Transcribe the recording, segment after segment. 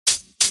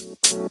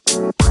Hi,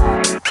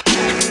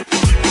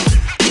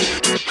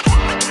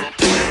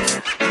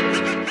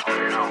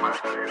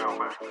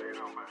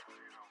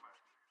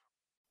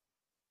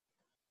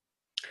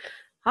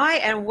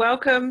 and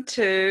welcome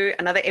to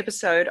another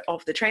episode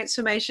of the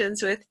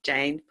Transformations with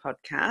Jane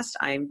podcast.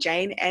 I'm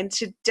Jane, and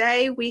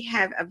today we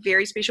have a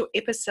very special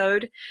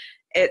episode.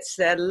 It's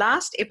the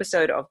last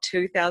episode of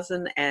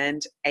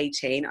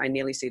 2018. I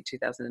nearly said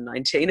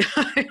 2019.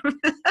 I'm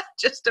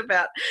just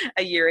about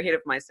a year ahead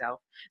of myself.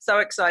 So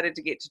excited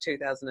to get to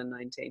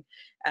 2019.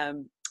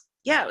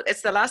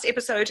 It's the last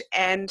episode,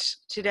 and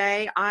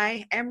today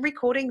I am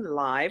recording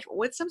live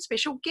with some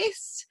special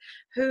guests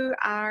who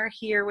are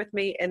here with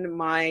me in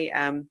my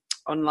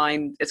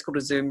online, it's called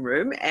a Zoom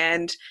room,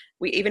 and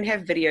we even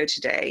have video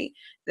today.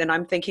 Then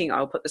I'm thinking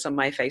I'll put this on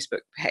my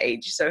Facebook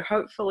page. So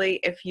hopefully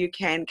if you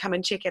can come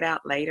and check it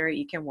out later,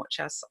 you can watch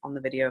us on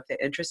the video if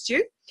that interests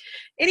you.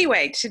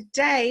 Anyway,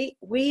 today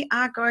we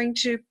are going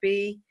to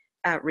be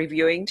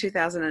reviewing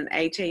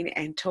 2018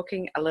 and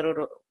talking a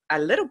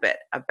little bit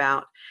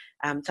about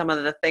some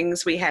of the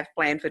things we have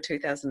planned for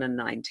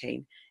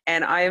 2019.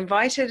 And I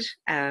invited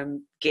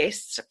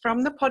guests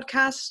from the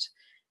podcast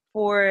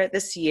for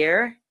this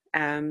year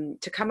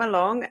to come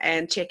along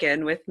and check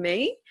in with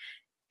me.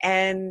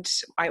 And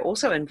I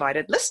also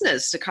invited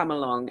listeners to come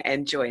along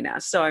and join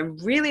us. So I'm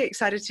really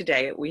excited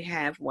today. We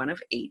have one of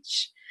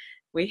each.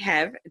 We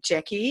have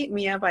Jackie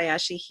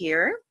Miyabayashi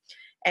here.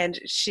 And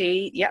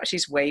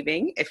she's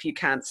waving if you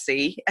can't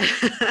see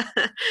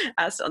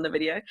us on the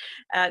video.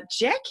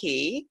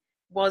 Jackie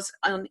was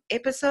on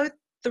episode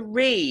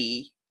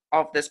 3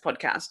 of this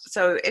podcast.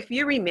 So if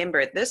you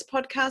remember, this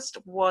podcast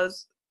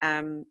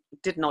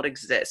did not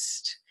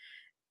exist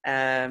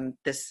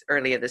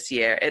earlier this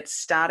year. It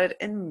started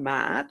in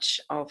March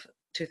of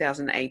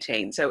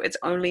 2018. So it's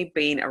only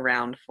been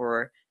around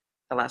for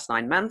the last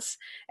 9 months.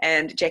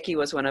 And Jackie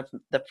was one of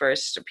the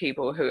first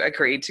people who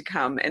agreed to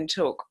come and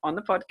talk on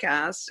the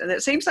podcast. And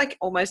it seems like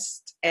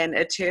almost an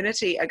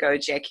eternity ago,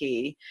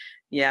 Jackie.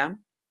 Yeah.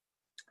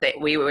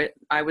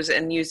 I was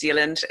in New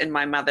Zealand in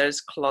my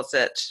mother's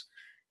closet,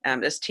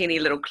 this teeny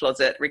little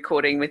closet,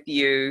 recording with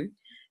you,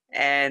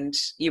 and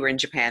you were in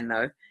Japan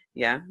though,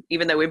 yeah,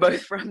 even though we're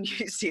both from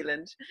New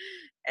Zealand.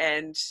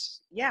 And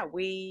yeah,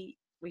 we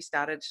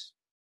started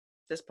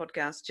this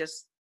podcast,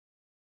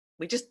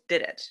 we just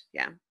did it,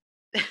 yeah.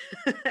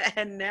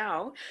 And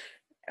now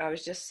I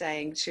was just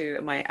saying to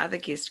my other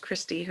guest,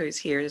 Christy, who's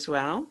here as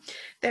well,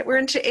 that we're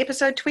into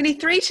episode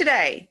 23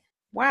 today.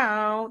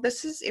 Wow,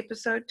 this is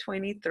episode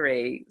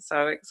 23.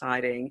 So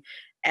exciting.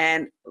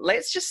 And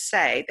let's just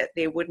say that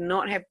there would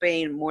not have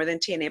been more than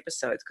 10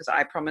 episodes, because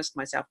I promised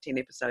myself 10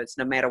 episodes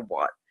no matter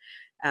what.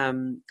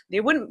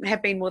 There wouldn't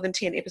have been more than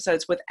 10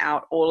 episodes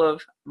without all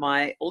of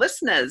my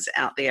listeners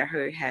out there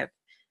who have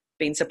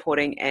been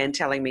supporting and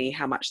telling me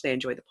how much they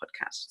enjoy the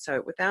podcast.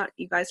 So without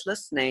you guys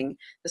listening,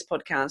 this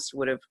podcast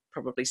would have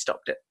probably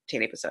stopped at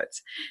 10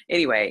 episodes.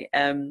 Anyway,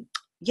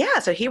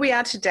 so here we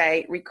are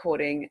today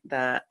recording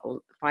the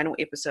final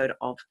episode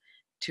of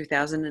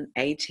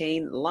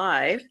 2018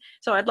 live.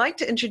 So I'd like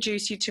to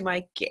introduce you to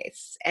my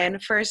guests.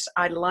 And first,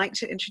 I'd like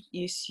to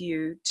introduce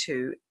you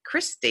to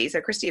Christy.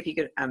 So Christy, if you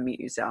could unmute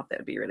yourself, that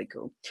would be really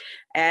cool.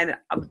 And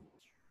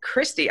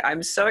Christy,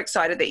 I'm so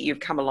excited that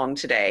you've come along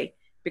today,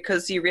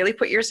 because you really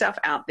put yourself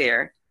out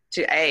there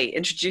to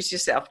introduce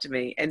yourself to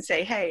me and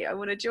say, hey, I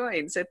want to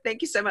join. So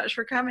thank you so much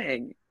for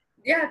coming.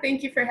 Yeah,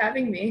 thank you for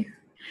having me.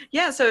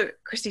 Yeah, so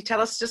Christy, tell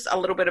us just a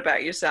little bit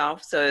about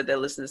yourself so the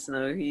listeners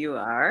know who you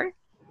are.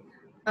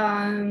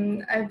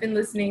 I've been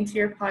listening to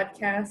your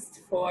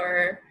podcast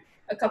for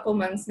a couple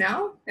months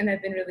now, and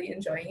I've been really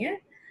enjoying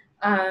it.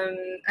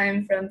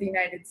 I'm from the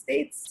United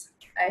States.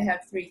 I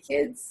have 3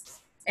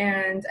 kids,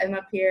 and I'm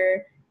up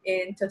here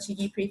in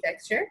Tochigi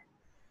Prefecture.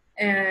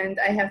 And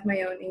I have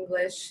my own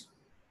English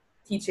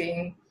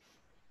teaching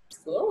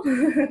school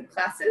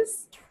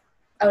classes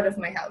out of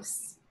my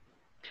house.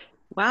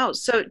 Wow.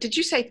 So did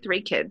you say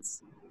 3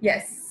 kids?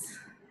 Yes.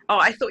 Oh,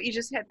 I thought you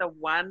just had the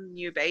one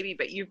new baby,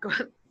 but you've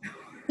got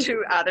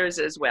 2 others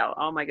as well.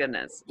 Oh my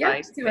goodness. Yeah,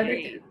 2 other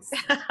kids.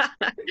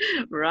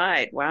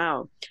 Right.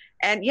 Wow.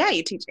 And yeah,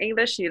 you teach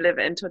English. You live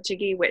in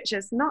Tochigi, which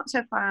is not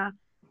so far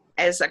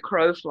as a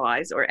crow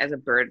flies or as a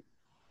bird.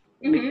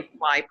 Mm-hmm. We can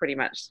fly pretty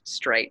much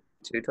straight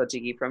to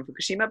Tochigi from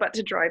Fukushima, but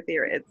to drive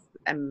there, it's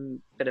a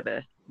bit of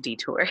a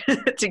detour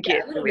to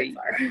get a little bit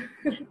far.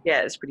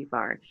 Yeah, it's pretty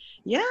far.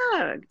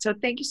 Yeah, so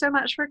thank you so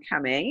much for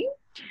coming.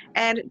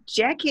 And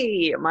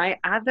Jackie, my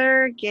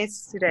other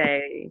guest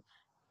today,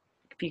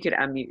 if you could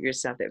unmute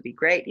yourself, that would be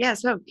great. Yeah,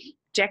 so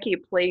Jackie,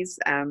 please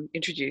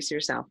introduce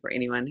yourself for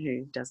anyone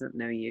who doesn't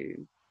know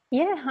you.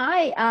 Yeah,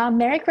 hi.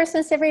 Merry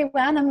Christmas,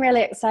 everyone. I'm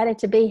really excited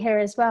to be here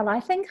as well. I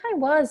think I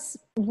was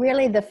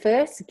really the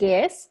first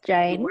guest,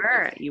 Jane.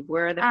 You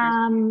were the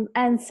first.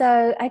 And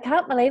so I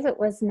can't believe it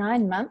was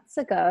 9 months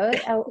ago,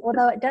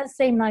 although it does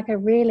seem like a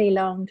really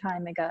long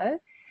time ago.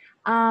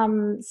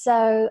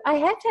 So I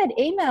have had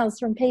emails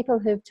from people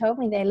who've told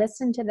me they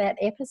listened to that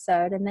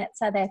episode and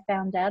that's how they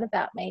found out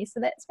about me. So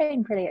that's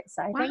been pretty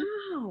exciting.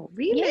 Wow,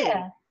 really?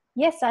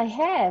 Yes, I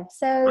have. I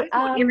So,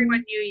 thought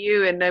everyone knew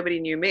you and nobody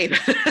knew me, but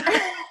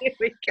here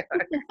we go.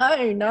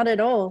 no, not at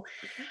all.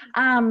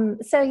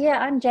 So yeah,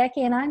 I'm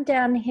Jackie and I'm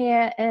down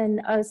here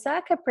in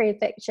Osaka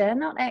Prefecture,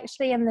 not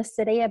actually in the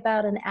city,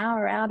 about an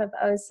hour out of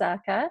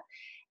Osaka.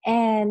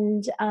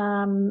 And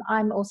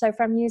I'm also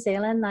from New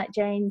Zealand, like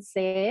Jane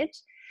said,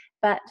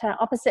 but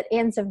opposite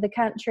ends of the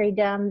country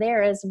down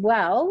there as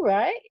well,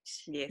 right?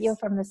 Yes. You're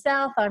from the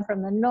south, I'm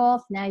from the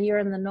north. Now you're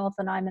in the north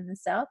and I'm in the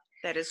south.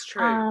 That is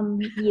true.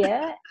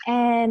 Yeah,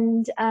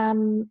 and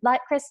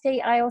like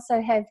Christy, I also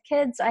have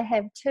kids. I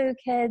have two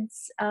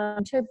kids,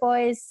 two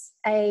boys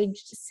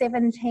aged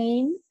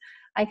 17.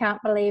 I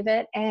can't believe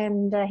it.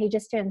 And he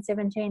just turned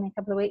 17 a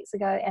couple of weeks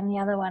ago, and the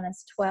other one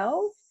is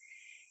 12.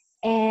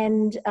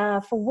 And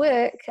for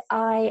work,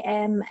 I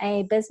am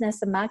a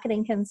business and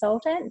marketing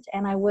consultant,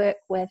 and I work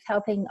with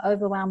helping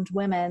overwhelmed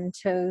women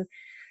to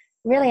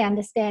really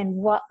understand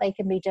what they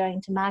can be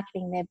doing to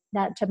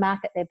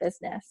market their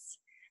business.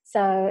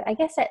 So I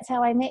guess that's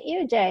how I met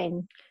you,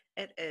 Jane.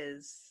 It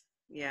is,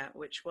 yeah,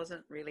 which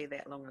wasn't really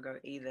that long ago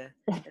either.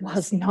 It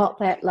was not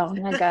that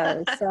long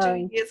ago. So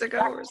 2 years ago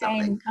or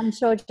something. I'm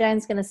sure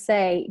Jane's going to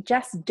say,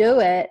 just do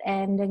it,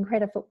 and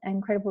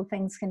incredible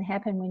things can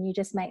happen when you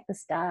just make the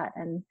start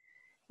and,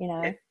 you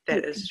know,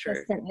 that is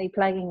consistently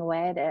plugging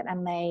away at it.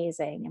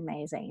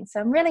 Amazing. So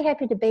I'm really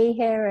happy to be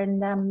here,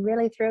 and I'm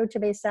really thrilled to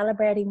be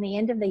celebrating the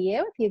end of the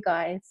year with you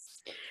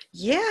guys.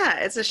 Yeah,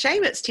 it's a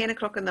shame it's 10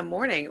 o'clock in the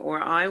morning, or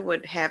I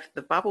would have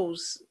the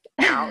bubbles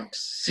out.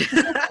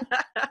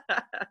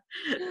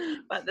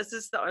 But this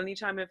is the only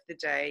time of the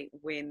day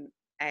when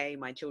A,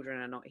 my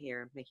children are not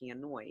here making a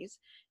noise,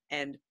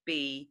 and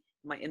B,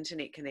 my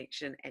internet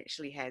connection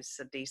actually has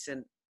a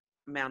decent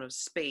amount of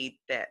speed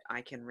that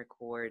I can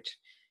record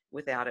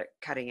without it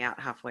cutting out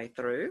halfway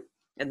through.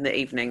 In the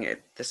evening,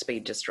 the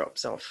speed just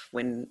drops off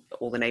when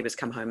all the neighbors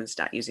come home and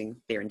start using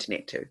their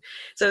internet too.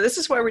 So this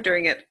is why we're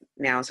doing it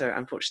now. So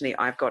unfortunately,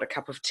 I've got a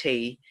cup of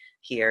tea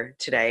here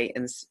today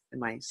in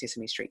my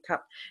Sesame Street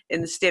cup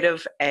instead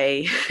of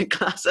a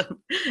glass of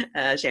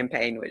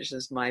champagne, which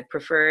is my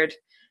preferred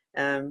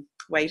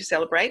way to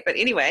celebrate. But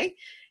anyway,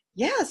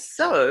 yeah.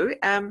 So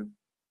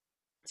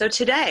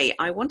today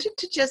I wanted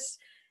to just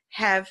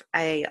have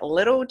a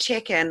little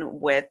check-in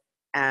with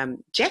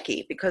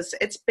Jackie, because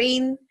it's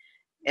been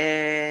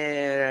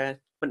nearly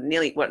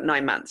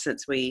 9 months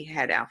since we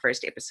had our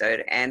first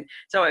episode. And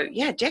so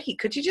yeah, Jackie,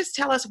 could you just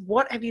tell us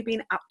what have you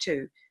been up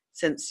to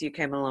since you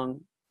came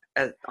along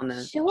on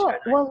the Sure.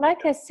 show? Well,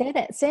 like I said,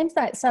 it seems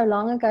like so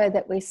long ago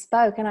that we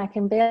spoke, and I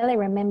can barely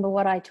remember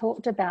what I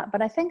talked about,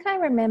 but I think I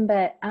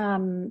remember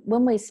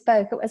when we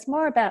spoke, it was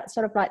more about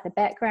sort of like the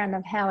background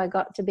of how I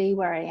got to be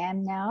where I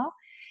am now.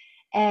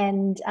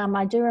 And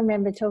I do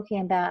remember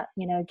talking about,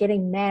 you know,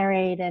 getting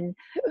married and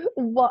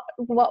what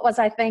was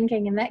I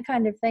thinking and that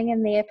kind of thing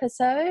in the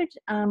episode.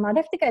 I'd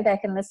have to go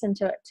back and listen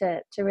to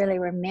it to really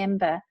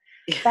remember.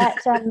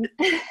 But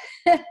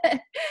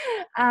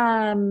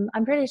I'm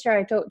pretty sure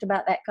I talked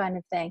about that kind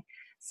of thing.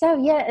 So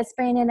yeah, it's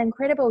been an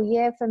incredible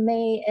year for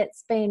me.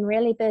 It's been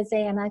really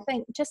busy, and I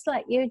think just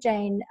like you,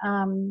 Jane,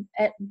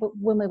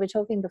 when we were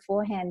talking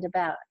beforehand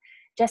about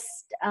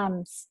just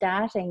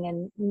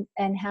starting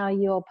and how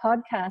your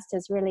podcast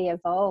has really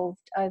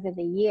evolved over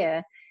the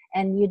year,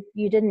 and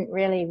you didn't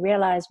really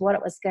realize what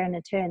it was going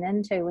to turn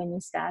into when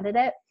you started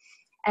it.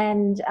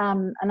 And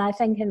I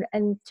think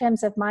in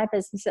terms of my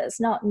business, it's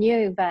not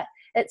new, but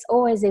it's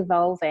always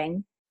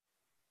evolving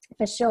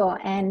for sure.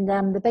 And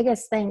the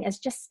biggest thing is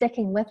just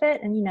sticking with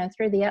it, and, you know,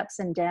 through the ups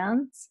and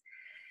downs,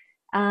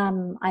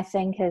 I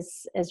think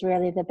is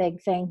really the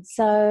big thing.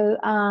 So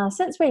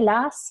since we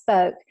last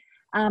spoke,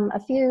 a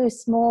few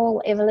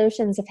small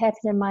evolutions have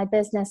happened in my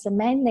business, and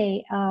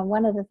mainly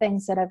one of the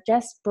things that I've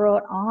just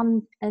brought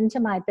on into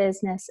my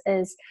business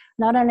is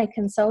not only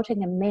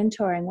consulting and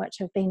mentoring,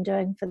 which I've been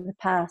doing for the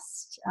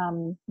past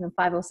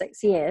 5 or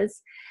 6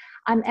 years.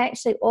 I'm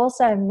actually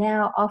also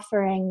now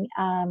offering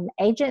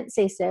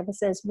agency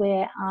services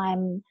where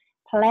I'm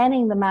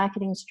planning the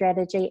marketing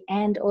strategy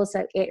and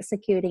also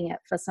executing it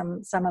for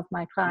some of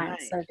my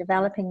clients. Right. So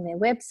developing their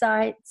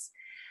websites,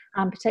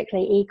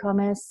 particularly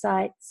e-commerce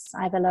sites,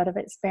 I have a lot of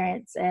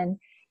experience in.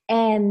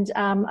 And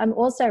I'm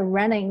also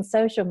running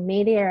social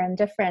media and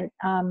different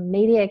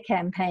media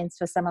campaigns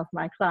for some of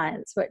my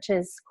clients, which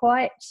is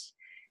quite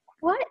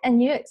a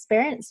new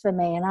experience for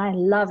me, and I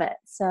love it.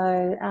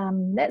 So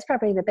that's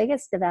probably the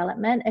biggest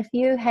development. If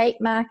you hate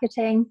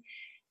marketing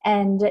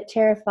and it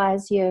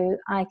terrifies you,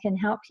 I can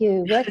help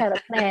you work out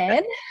a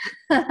plan.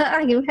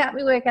 I can help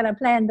you work out a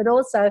plan, but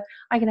also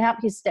I can help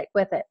you stick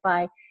with it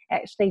by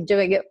actually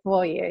doing it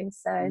for you.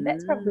 So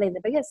that's probably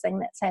the biggest thing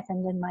that's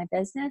happened in my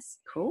business.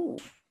 Cool.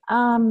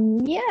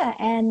 Yeah,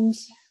 and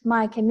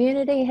my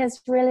community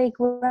has really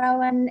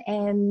grown,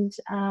 and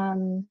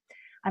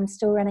I'm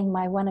still running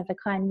my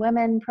one-of-a-kind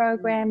women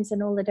programs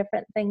and all the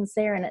different things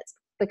there, and it's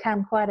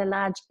become quite a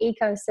large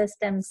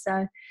ecosystem.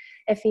 So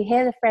if you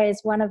hear the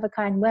phrase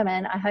one-of-a-kind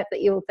women, I hope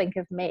that you'll think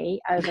of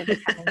me over the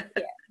coming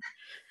year.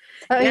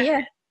 So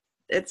yeah.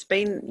 It's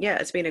been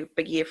a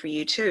big year for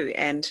you too.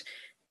 And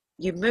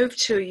you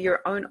moved to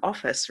your own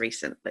office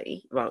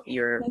recently. Well,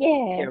 your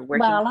working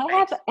well, I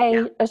have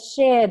space. a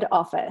shared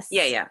office.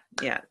 Yeah.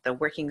 The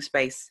working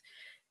space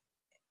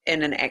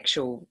in an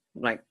actual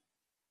like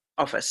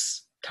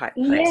office type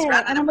place.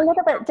 Yeah, and I'm a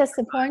little bit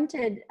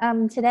disappointed.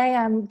 Today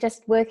I'm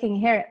just working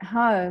here at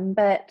home,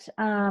 but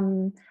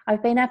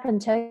I've been up in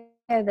Tokyo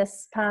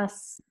this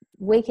past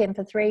weekend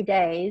for 3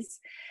 days.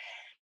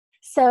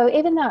 So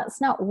even though it's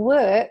not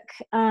work,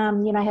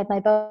 I had my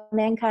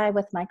Bonenkai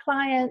with my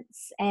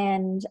clients,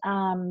 and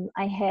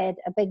I had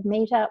a big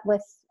meetup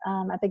with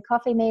a big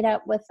coffee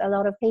meetup with a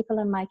lot of people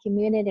in my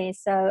community.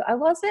 So I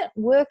wasn't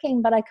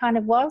working, but I kind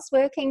of was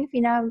working, if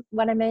you know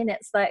what I mean.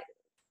 It's like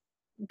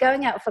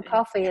going out for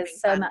coffee is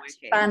so much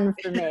fun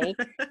for me.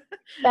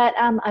 But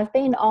I've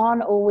been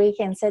on all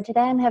weekend. So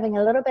today I'm having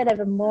a little bit of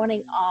a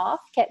morning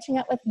off, catching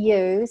up with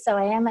you. So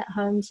I am at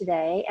home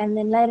today. And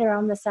then later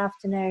on this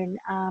afternoon,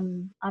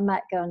 I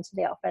might go into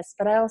the office.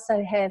 But I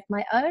also have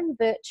my own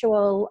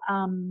virtual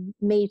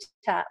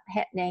meetup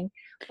happening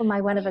for my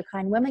One of a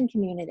Kind Women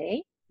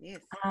community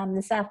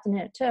this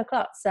afternoon at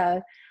 2:00.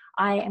 So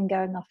I am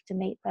going off to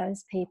meet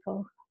those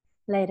people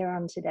later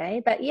on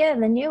today. But yeah,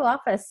 the new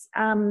office,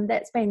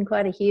 that's been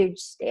quite a huge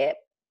step.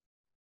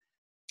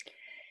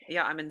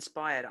 Yeah, I'm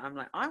inspired. I'm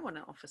like, I want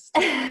an office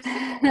too.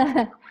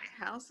 My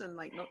house and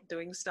like not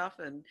doing stuff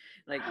and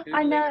like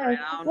I know.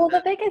 around. Well,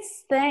 the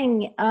biggest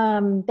thing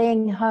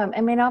being home,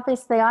 I mean,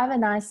 obviously I have a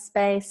nice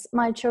space.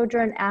 My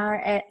children are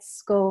at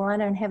school. I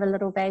don't have a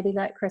little baby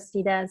like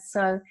Christy does.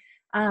 So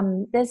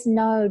there's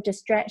no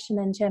distraction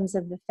in terms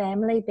of the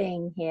family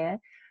being here.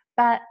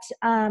 But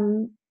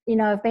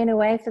I've been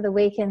away for the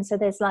weekend, so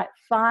there's like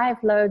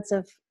 5 loads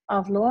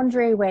of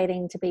laundry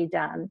waiting to be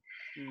done.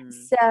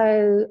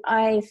 So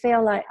I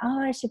feel like,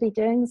 I should be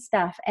doing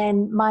stuff.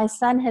 And my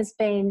son has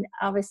been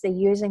obviously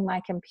using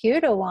my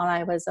computer while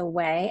I was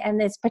away, and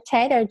there's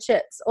potato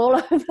chips all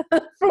over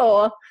the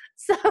floor.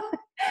 So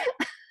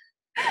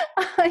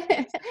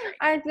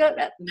I've got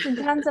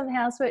tons of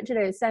housework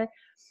to do. So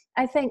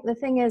I think the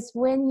thing is,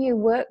 when you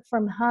work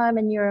from home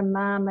and you're a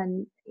mum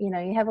and,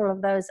 you have all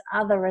of those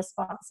other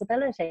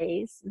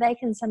responsibilities, they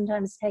can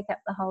sometimes take up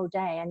the whole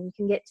day, and you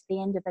can get to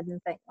the end of it and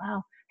think, wow,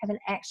 I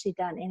haven't actually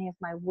done any of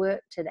my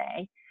work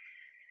today.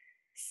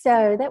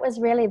 So that was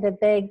really the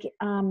big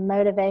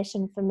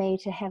motivation for me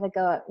to have a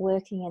go at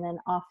working in an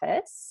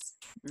office.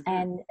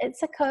 And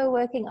it's a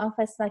co-working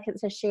office, like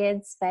it's a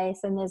shared space,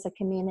 and there's a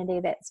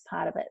community that's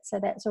part of it. So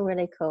that's all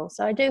really cool.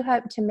 So I do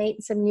hope to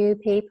meet some new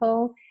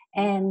people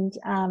and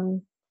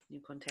new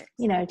contacts.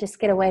 Just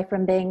get away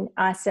from being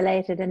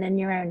isolated and in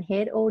your own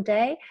head all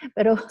day.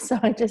 But also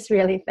I just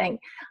really think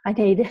I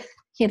need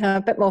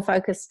a bit more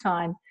focused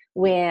time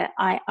where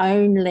I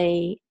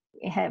only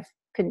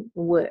can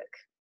work.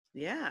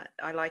 Yeah,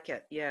 I like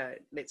it. Yeah,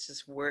 let's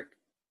just work,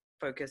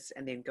 focus,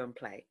 and then go and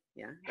play.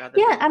 Yeah.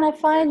 And I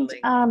find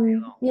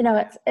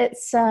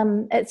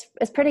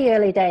it's pretty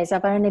early days.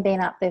 I've only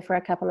been up there for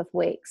a couple of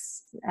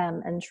weeks,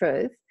 in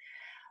truth.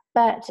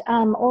 But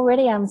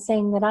already I'm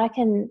seeing that I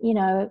can,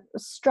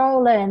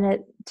 stroll in at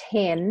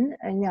 10.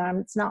 And,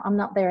 I'm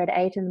not there at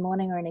 8 in the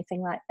morning or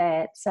anything like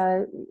that.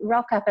 So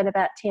rock up at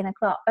about 10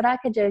 o'clock. But I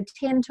could do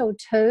 10 till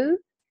 2,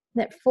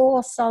 that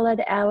 4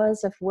 solid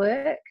hours of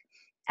work,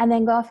 and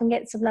then go off and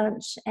get some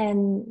lunch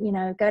and,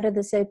 go to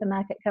the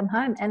supermarket, come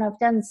home. And I've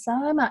done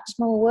so much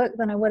more work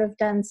than I would have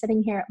done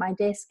sitting here at my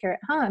desk or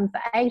at home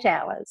for 8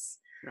 hours.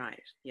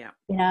 Right. Yeah.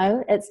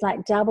 It's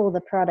like double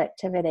the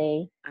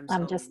productivity.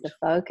 I'm just the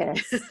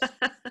focus.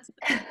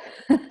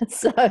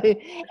 So,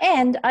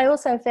 and I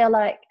also feel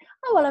like,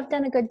 I've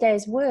done a good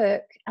day's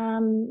work.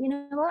 You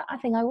know what? I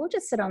think I will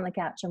just sit on the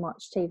couch and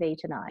watch TV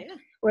tonight. Yeah.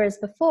 Whereas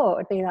before it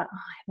would be like,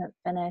 I haven't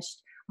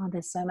finished.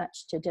 There's so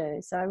much to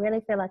do. So I really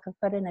feel like I've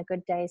put in a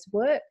good day's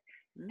work,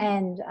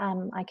 and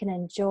I can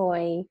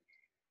enjoy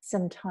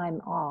some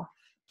time off.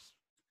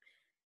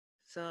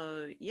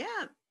 So,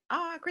 yeah.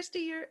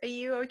 Christy, are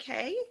you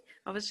okay?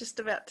 I was just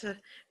about to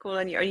call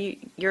on you.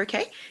 You're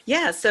okay?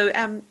 Yeah. So,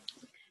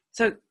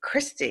 so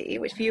Christy,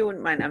 if you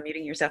wouldn't mind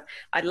unmuting yourself,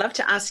 I'd love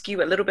to ask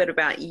you a little bit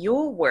about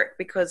your work,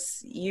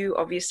 because you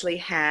obviously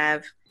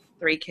have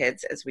 3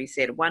 kids, as we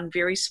said, 1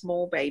 very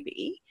small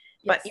baby,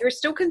 but you're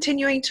still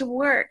continuing to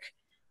work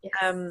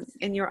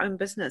in your own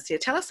business. Yeah.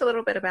 Tell us a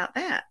little bit about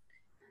that.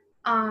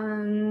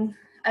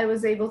 I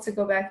was able to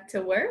go back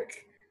to work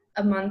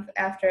a month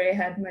after I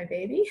had my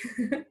baby.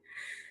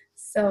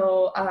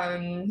 So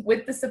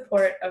with the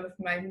support of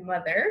my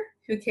mother,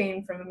 who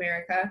came from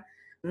America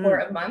for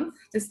a month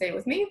to stay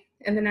with me.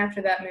 And then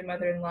after that, my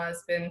mother-in-law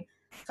has been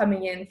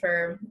coming in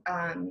for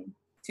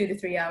 2 to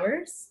 3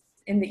 hours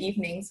in the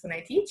evenings when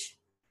I teach.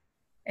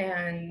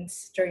 And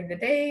during the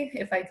day,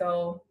 if I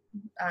go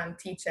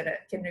teach at a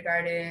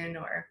kindergarten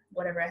or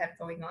whatever I have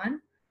going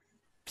on.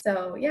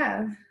 So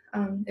yeah,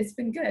 it's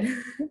been good.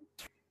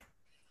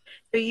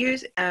 So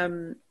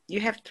you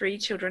have 3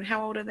 children.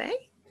 How old are they?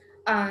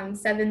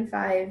 7,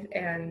 5,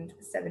 and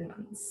 7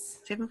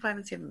 months. 7, 5,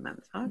 and 7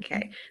 months.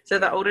 Okay. So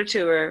the older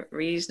 2 are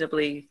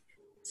reasonably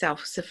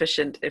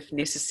self-sufficient if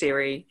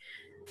necessary.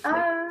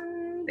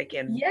 they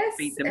can Yes,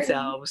 feed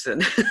themselves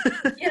and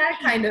yeah,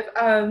 kind of.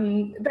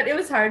 But it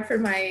was hard for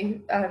my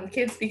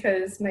kids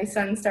because my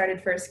son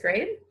started first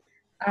grade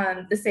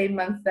the same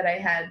month that I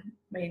had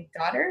my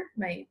daughter,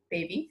 my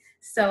baby.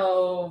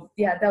 So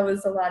yeah, that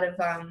was a lot of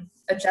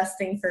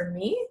adjusting for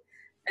me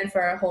and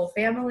for our whole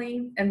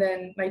family. And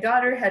then my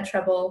daughter had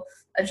trouble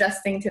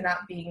adjusting to not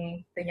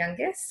being the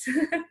youngest.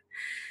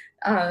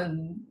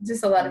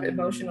 Just a lot of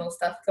emotional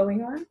stuff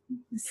going on.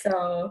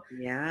 So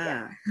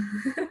yeah.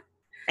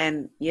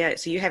 And yeah,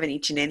 so you have an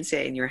Ichinense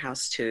in your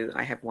house too.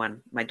 I have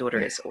one. My daughter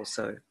is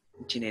also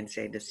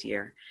Ichinense this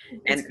year.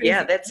 it's And crazy.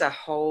 yeah, that's a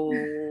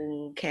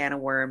whole can of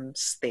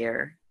worms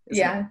there.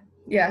 Yeah,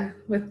 yeah,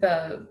 with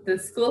the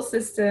school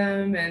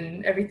system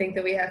and everything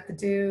that we have to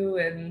do,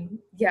 and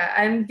yeah,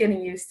 I'm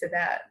getting used to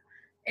that.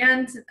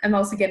 And I'm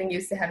also getting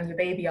used to having a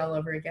baby all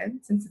over again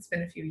since it's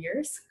been a few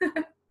years.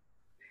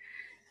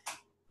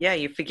 Yeah,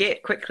 you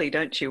forget quickly,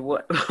 don't you,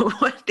 what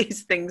what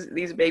these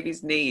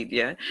babies need,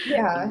 yeah?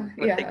 Yeah,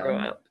 When they grow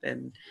yeah. up.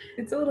 And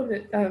It's a little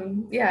bit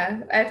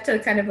yeah, I have to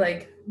kind of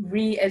like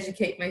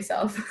re-educate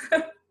myself.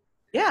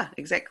 yeah,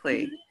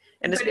 exactly.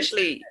 And But it's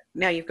especially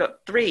now you've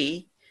got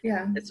 3,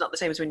 yeah. it's not the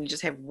same as when you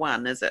just have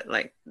 1, is it?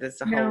 Like there's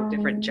a whole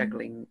different No.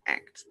 juggling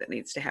act that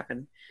needs to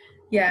happen.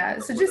 Yeah,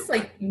 so just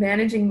like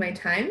managing my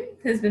time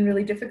has been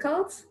really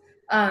difficult.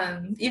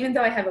 Even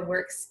though I have a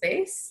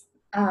workspace,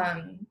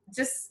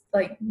 just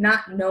like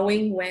not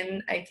knowing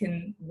when I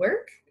can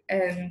work,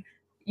 and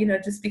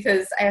just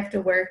because I have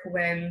to work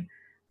when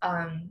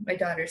my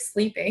daughter's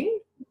sleeping,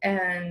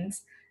 and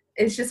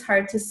it's just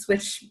hard to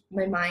switch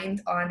my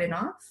mind on and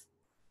off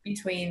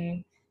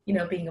between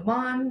being a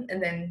mom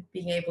and then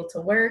being able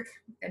to work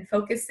and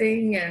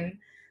focusing, and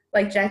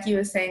like Jackie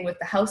was saying with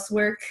the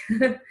housework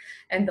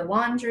and the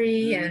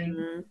laundry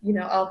and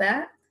all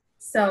that.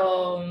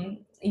 So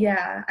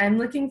yeah, I'm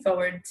looking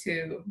forward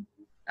to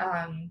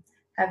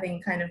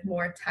having kind of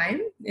more time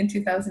in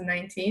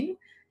 2019,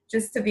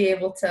 just to be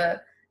able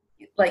to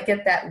like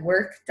get that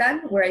work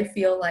done where I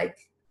feel like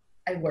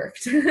I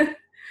worked.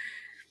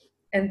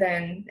 And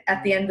then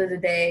at the end of the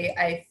day,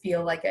 I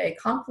feel like I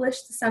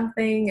accomplished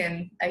something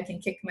and I can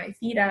kick my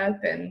feet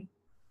up and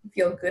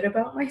feel good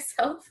about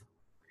myself.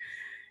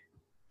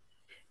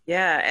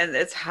 Yeah, and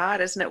it's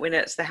hard, isn't it, when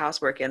it's the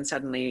housework and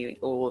suddenly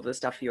all of the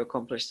stuff you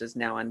accomplished is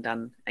now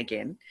undone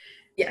again.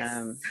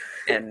 Yes.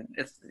 And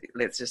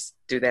let's just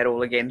do that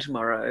all again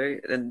tomorrow,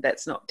 and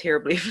that's not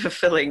terribly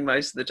fulfilling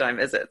most of the time,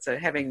 is it? So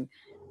having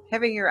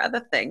your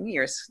other thing,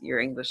 your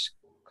English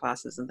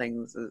classes and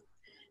things,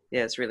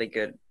 it's really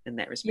good in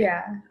that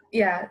respect.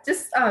 Yeah.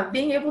 Just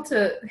being able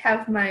to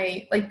have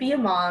my be a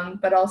mom,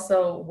 but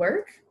also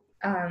work,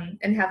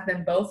 and have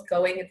them both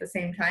going at the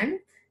same time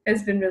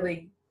has been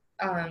really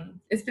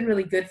it's been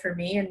really good for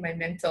me and my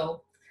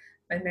mental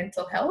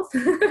health.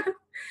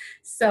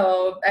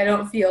 So I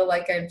don't feel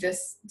like I'm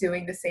just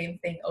doing the same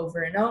thing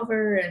over and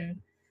over.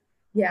 And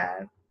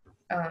yeah,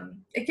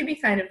 it can be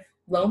kind of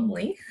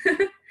lonely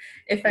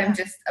if I'm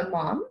just a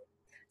mom.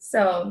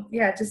 So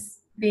yeah,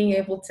 just being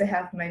able to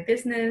have my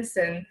business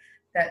and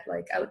that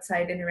like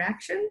outside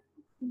interaction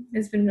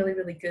has been really,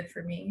 really good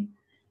for me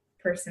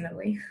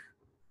personally.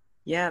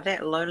 Yeah,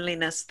 that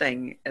loneliness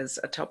thing is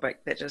a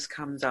topic that just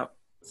comes up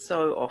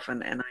so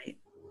often, and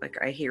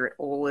I hear it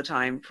all the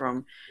time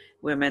from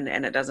women,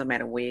 and it doesn't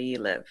matter where you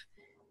live,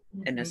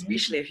 and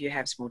especially if you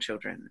have small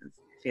children,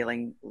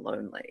 feeling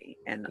lonely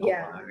and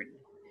alone.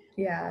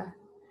 Yeah,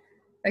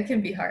 that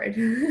can be hard.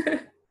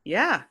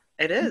 Yeah,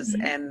 it is.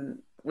 And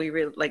we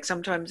really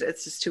sometimes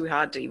it's just too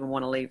hard to even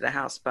want to leave the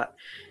house, but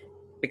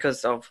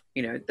because of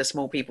the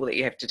small people that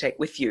you have to take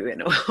with you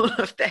and all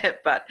of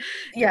that. But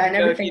and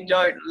if you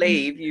don't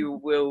leave, you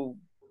will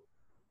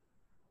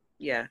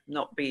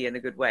not be in a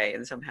good way,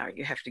 and somehow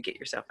you have to get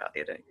yourself out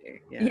there, don't you?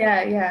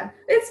 Yeah,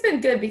 it's been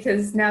good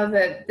because now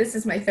that this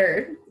is my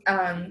third,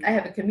 I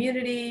have a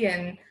community,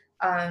 and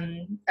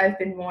I've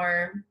been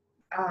more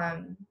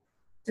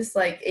just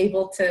like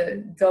able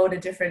to go to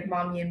different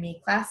Mommy and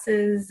Me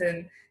classes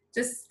and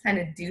just kind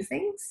of do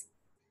things.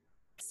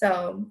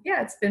 So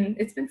yeah,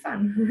 it's been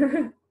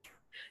fun.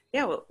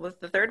 Yeah, well, with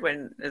the third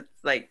one, it's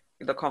like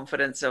the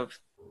confidence of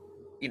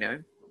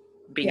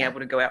being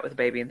able to go out with a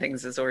baby and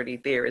things is already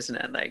there, isn't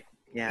it? Like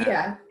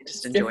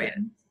just enjoy it.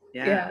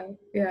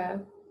 Yeah.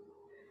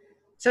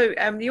 So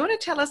you want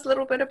to tell us a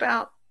little bit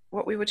about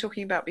what we were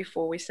talking about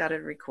before we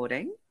started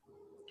recording? Do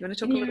you want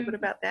to talk a little bit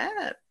about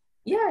that?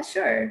 Yeah,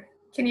 sure.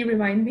 Can you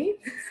remind me?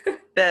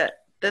 the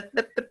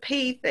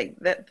P thing,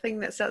 that thing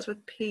that starts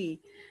with P.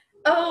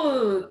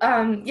 Oh,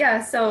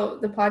 yeah, so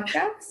the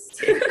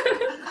podcast.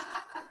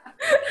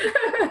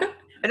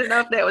 I don't know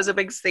if that was a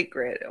big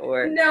secret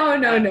or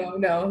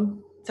no.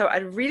 So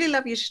I'd really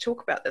love you to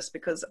talk about this,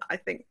 because I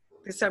think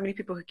there's so many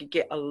people who could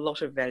get a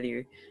lot of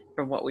value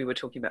from what we were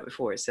talking about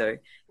before. So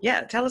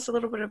yeah, tell us a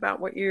little bit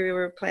about what you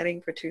were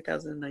planning for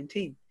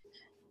 2019.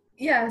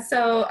 Yeah,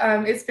 so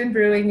it's been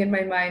brewing in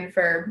my mind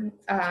for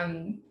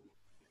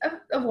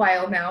a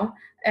while now,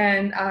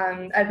 and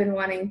I've been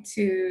wanting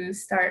to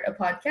start a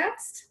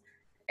podcast,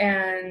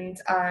 and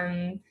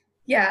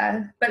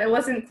but I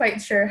wasn't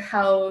quite sure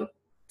how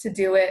to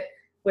do it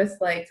with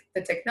like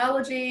the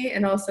technology,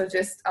 and also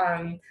just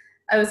I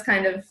was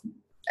kind of,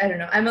 I don't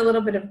know, I'm a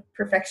little bit of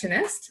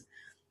perfectionist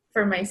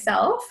for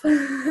myself.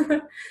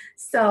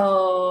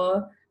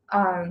 So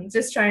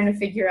just trying to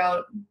figure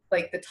out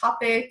like the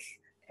topic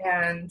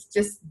and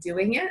just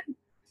doing it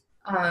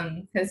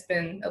has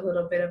been a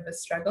little bit of a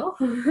struggle.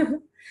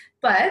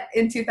 But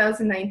in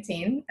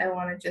 2019, I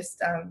want to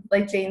just,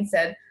 like Jane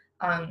said,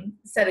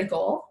 set a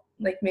goal,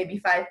 like maybe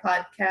 5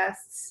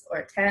 podcasts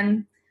or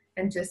 10,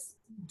 and just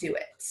do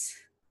it.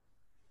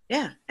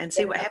 Yeah, and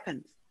see what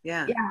happens.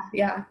 Yeah.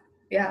 Yeah.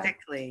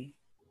 Exactly.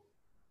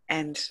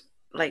 And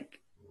like,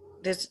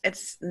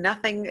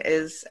 nothing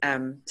is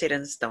set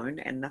in stone,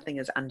 and nothing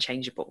is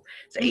unchangeable.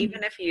 So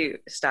even if you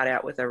start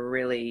out with a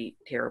really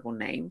terrible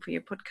name for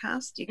your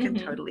podcast, you can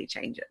totally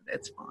change it.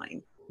 It's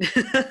fine.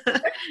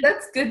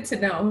 That's good to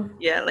know.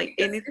 Yeah, like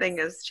anything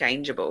is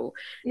changeable.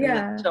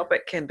 Yeah. The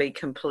topic can be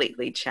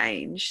completely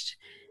changed.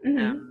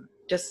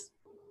 Just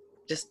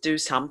do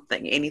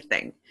something,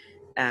 anything,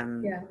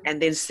 and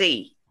then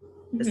see.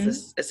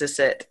 Is this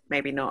it?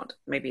 Maybe not.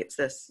 Maybe it's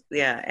this.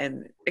 Yeah,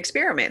 and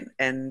experiment.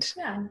 And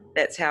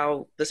that's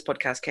how this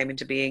podcast came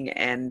into being.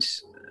 And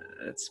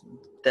it's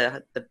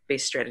the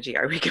best strategy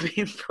I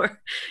recommend for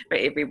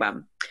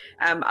everyone.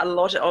 A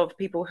lot of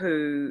people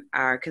who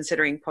are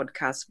considering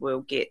podcasts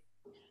will get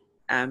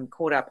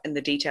caught up in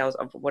the details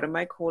of what am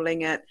I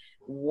calling it?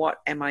 What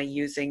am I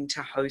using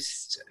to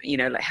host?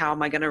 Like how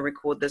am I going to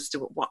record this?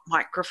 What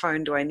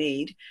microphone do I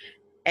need?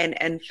 And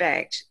in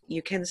fact,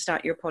 you can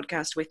start your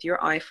podcast with your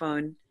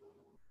iPhone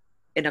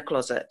in a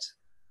closet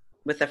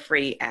with a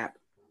free app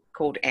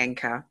called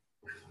Anchor,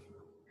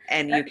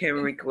 and you can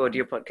record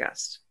your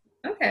podcast.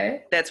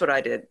 Okay. That's what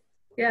I did.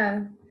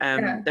 Yeah.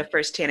 The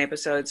first 10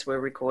 episodes were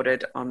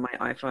recorded on my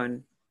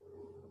iPhone,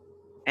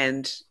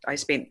 and I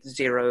spent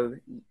 0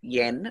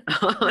 yen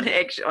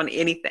on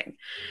anything.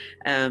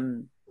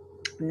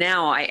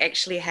 Now I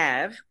actually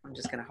have, I'm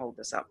just going to hold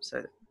this up so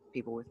that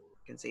people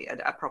can see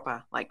a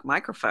proper like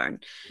microphone.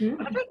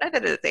 But I don't know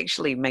that it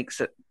actually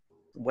makes it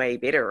way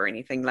better or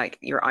anything. Like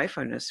your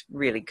iPhone is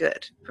really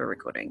good for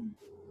recording.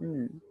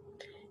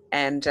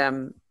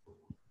 And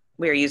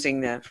we're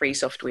using the free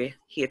software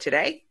here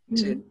today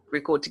to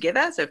record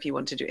together. So if you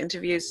want to do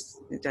interviews,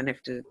 you don't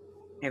have to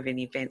have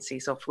any fancy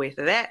software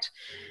for that.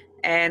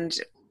 And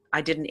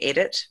I didn't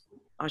edit.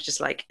 I was just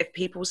like, if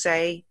people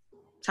say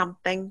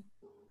something,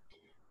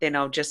 then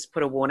I'll just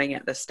put a warning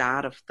at the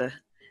start of the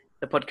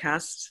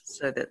podcast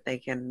so that they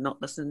can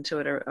not listen to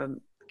it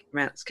around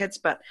kids.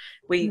 But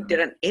we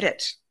didn't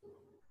edit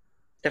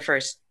the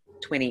first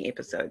 20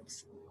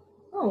 episodes.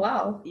 Oh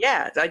wow.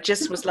 Yeah, I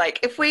just was like,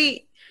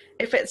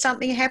 if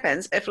something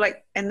happens,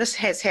 and this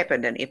has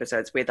happened in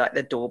episodes where like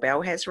the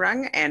doorbell has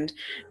rung and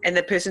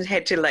the person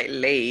had to like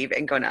leave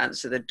and go and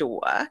answer the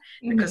door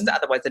because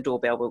otherwise the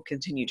doorbell will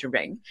continue to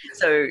ring.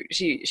 So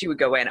she would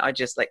go in, I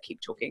just like keep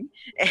talking,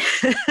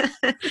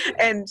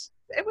 and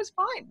it was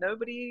fine.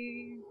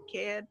 Nobody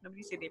cared.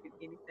 Nobody said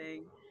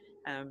anything.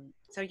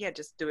 So yeah,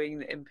 just doing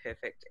the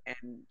imperfect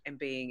and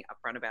being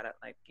upfront about it.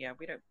 Like, yeah,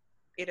 we don't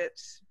edit.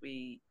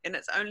 And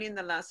it's only in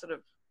the last sort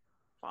of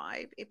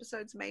 5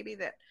 episodes maybe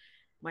that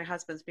my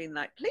husband's been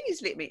like,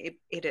 please let me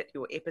edit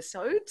your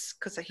episodes,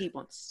 because he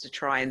wants to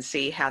try and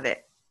see how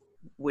that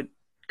would,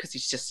 because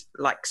he's just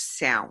like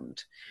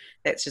sound.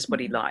 That's just what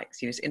he likes.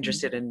 He's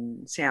interested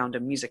in sound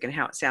and music and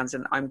how it sounds.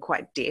 And I'm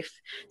quite deaf.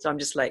 So I'm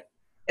just like,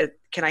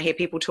 can I hear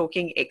people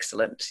talking?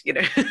 Excellent.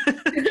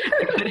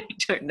 I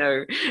don't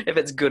know if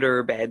it's good or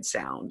a bad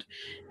sound.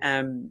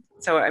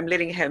 So I'm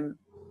letting him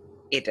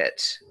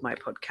edit my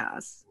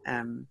podcast.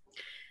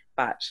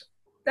 But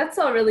that's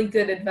all really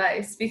good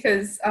advice,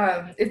 because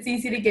it's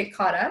easy to get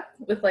caught up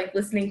with like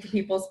listening to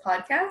people's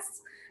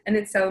podcasts, and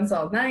it sounds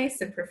all nice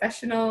and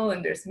professional,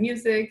 and there's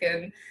music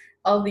and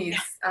all these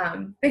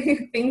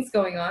things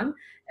going on.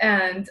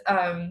 And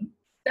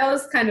that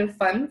was kind of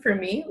fun for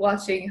me,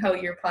 watching how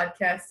your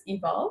podcast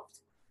evolved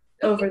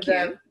over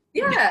the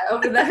it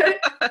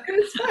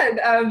was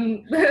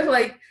fun.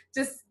 Like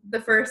just the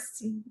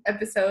first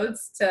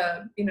episodes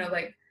to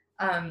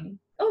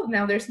oh,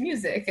 now there's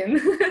music,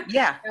 and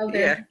now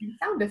there's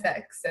sound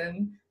effects,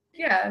 and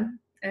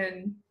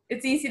and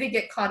it's easy to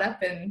get caught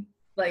up and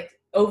like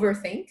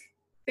overthink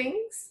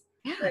things,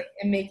 like,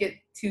 and make it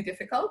too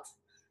difficult.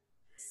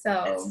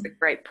 So that's a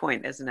great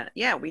point, isn't it?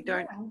 Yeah, we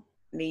don't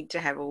need to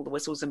have all the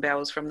whistles and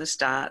bells from the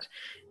start,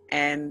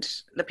 and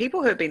the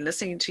people who have been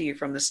listening to you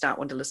from the start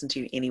want to listen to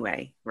you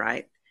anyway,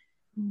 right?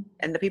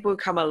 And the people who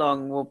come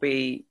along will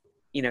be,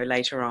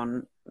 later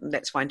on,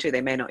 that's fine too.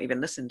 They may not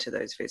even listen to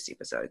those first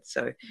episodes.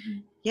 So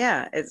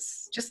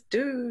it's just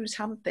do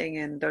something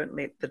and don't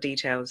let the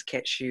details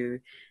catch you,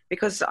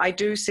 because I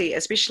do see,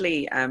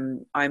 especially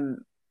I'm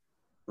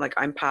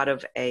part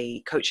of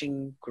a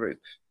coaching group,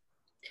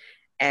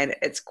 and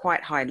it's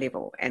quite high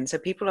level. And so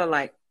people are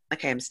like,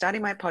 okay, I'm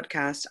starting my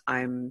podcast.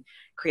 I'm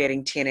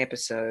creating 10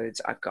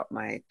 episodes. I've got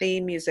my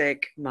theme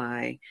music.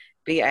 My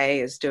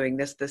VA is doing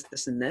this,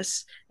 and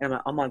this. And I'm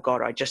like, oh my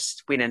God, I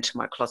just went into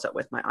my closet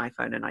with my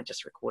iPhone and I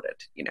just recorded,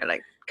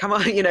 like, come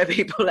on,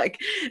 people like,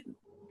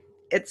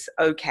 it's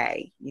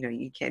okay. You know,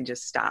 you can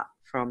just start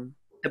from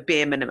the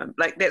bare minimum.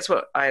 Like that's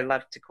what I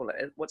love to call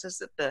it. What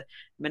is it? The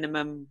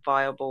minimum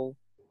viable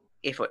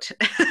effort.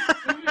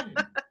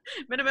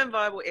 Minimum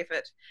viable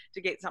effort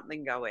to get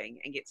something going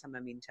and get some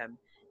momentum.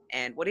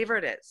 And whatever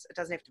it is, it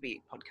doesn't have to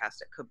be a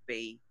podcast. It could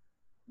be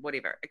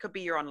whatever. It could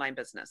be your online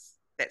business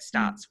that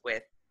starts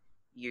with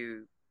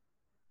you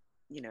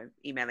know,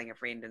 emailing a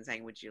friend and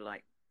saying, would you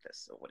like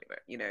this or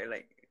whatever, you know,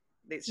 like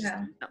let's just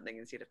do something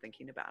instead of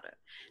thinking about it.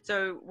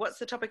 So what's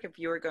the topic of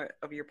your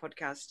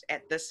podcast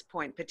at this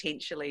point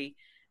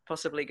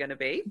possibly going to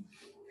be?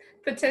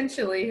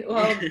 Potentially.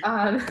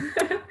 Well,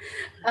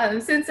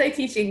 since I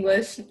teach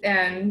English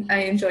and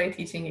I enjoy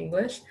teaching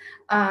English,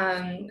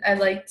 I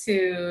like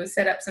to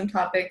set up some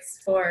topics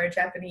for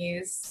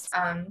Japanese,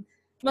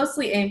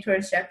 mostly aimed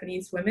towards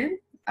Japanese women,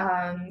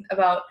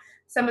 about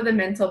some of the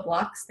mental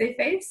blocks they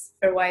face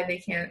or why they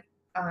can't,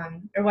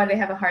 or why they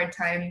have a hard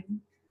time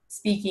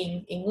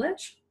speaking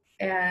English.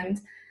 And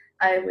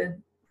I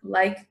would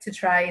like to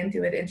try and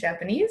do it in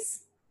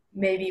Japanese,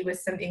 maybe with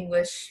some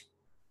English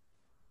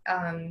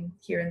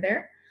here and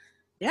there.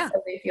 Yeah.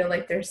 So they feel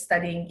like they're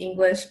studying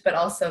English, but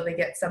also they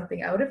get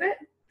something out of it.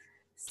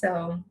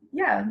 So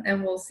yeah,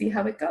 and we'll see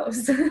how it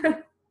goes.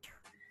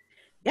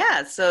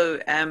 Yeah. So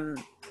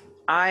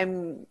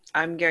I'm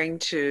going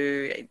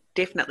to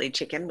definitely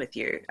check in with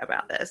you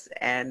about this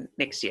and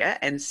next year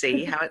and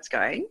see how it's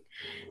going.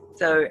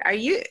 So are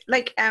you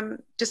like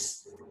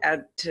just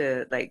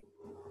to like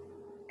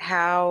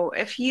how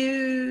if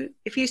you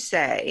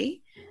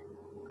say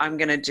I'm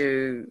going to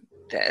do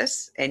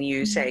this and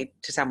you say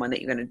to someone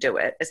that you're going to do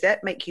it, does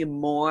that make you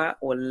more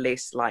or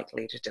less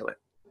likely to do it?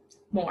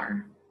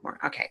 More.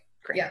 Okay,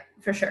 great. Yeah,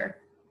 for sure.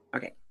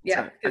 Okay.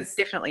 Yeah. So I'm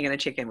definitely going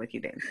to check in with you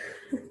then.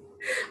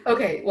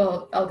 Okay,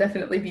 well, I'll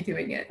definitely be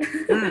doing it.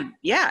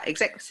 Yeah,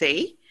 exactly.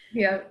 See?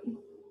 Yeah.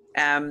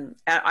 I'm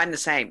the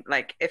same.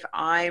 Like if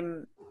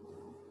I've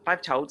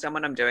told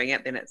someone I'm doing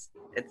it, then it's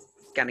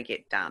going to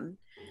get done.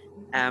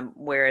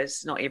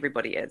 Whereas not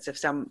everybody is. If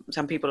some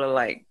people are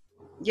like,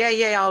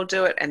 yeah, I'll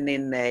do it, and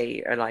then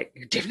they are like,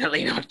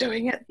 definitely not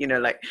doing it. You know,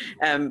 like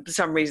for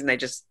some reason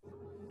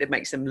it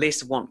makes them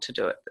less want to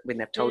do it when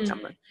they've told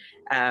someone.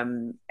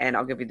 And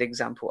I'll give you the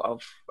example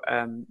of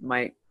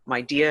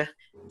my dear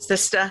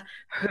sister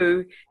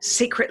who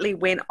secretly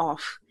went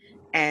off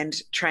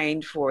and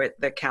trained for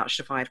the Couch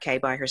to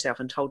 5K by herself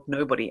and told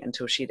nobody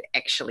until she'd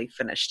actually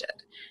finished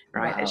it,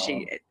 right? Wow.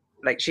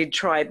 And she'd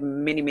tried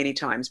many, many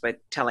times by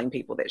telling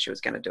people that she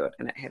was going to do it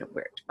and it hadn't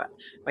worked. But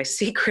by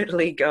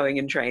secretly going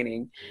and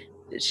training,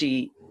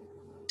 she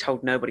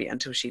told nobody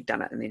until she'd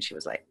done it. And then she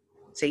was like,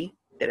 see,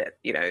 did it,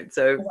 you know?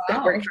 So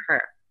that worked for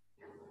her.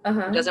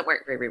 It doesn't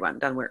work for everyone.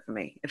 It doesn't work for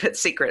me. If it's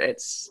secret,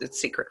 it's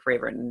secret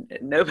forever and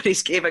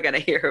nobody's ever going to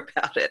hear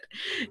about it.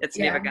 It's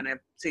never going to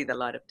see the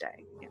light of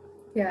day.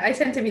 Yeah, I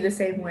tend to be the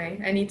same way.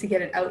 I need to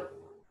get it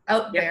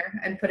out there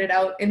and put it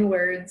out in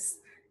words,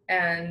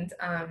 and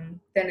then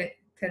it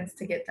tends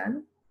to get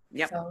done.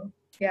 Yep. So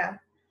yeah.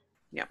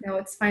 Yep. Now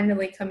it's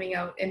finally coming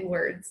out in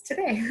words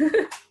today.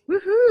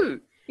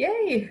 Woohoo!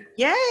 Yay!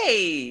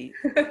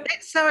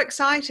 It's so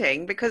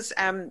exciting because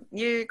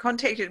you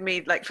contacted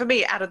me, like for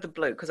me, out of the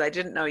blue, because I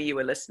didn't know you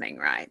were listening,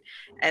 right?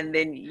 And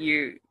then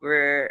you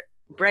were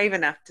brave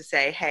enough to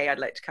say, hey, I'd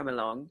like to come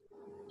along.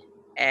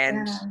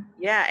 And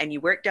and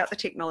you worked out the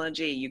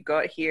technology, you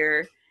got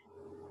here,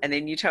 and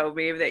then you told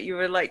me that you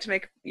would like to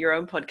make your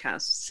own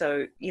podcast.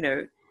 So, you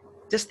know,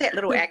 just that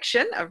little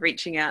action of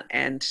reaching out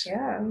and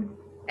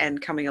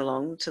coming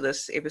along to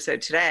this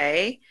episode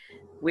today,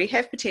 we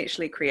have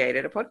potentially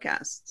created a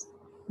podcast.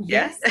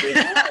 Yes, we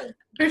have.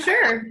 For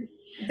sure.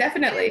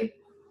 Definitely.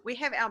 We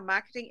have our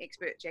marketing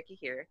expert, Jackie,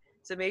 here.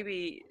 So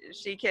maybe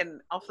she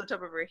can, off the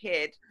top of her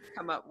head,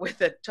 come up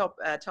with a top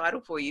title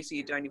for you so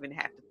you don't even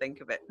have to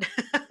think of it.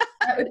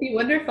 That would be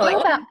wonderful.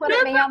 What about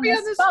putting me on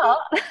the spot?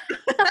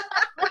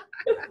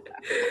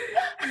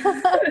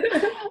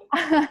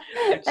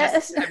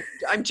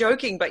 I'm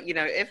joking, but you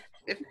know, if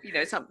you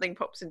know something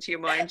pops into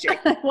your mind,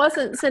 Jack. I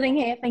wasn't sitting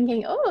here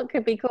thinking, oh, it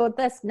could be called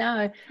this.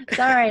 No,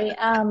 sorry.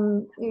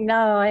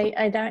 No,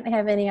 I don't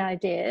have any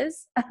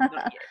ideas.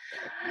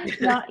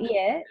 Not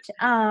yet.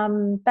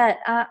 But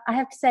I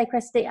have to say,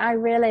 Christy, I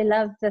really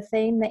love the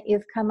theme that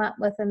you've come up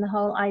with and the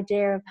whole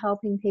idea of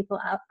helping people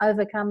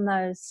overcome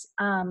those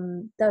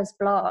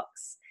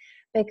blocks.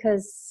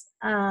 Because,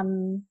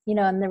 you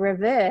know, in the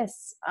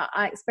reverse,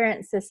 I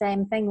experience the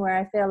same thing where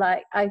I feel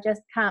like I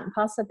just can't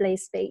possibly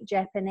speak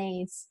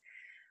Japanese.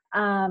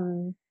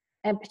 And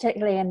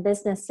particularly in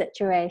business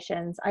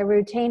situations, I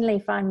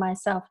routinely find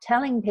myself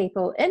telling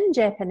people in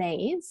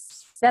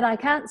Japanese that I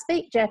can't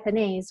speak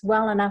Japanese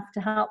well enough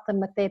to help them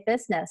with their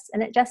business.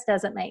 And it just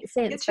doesn't make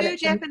sense.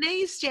 It's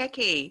Japanese,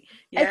 Jackie.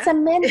 Yeah? It's a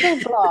mental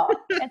block.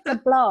 It's a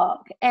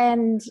block.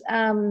 And,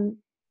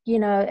 you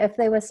know, if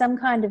there was some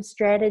kind of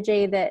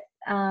strategy that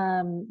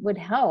would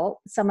help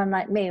someone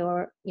like me,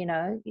 or, you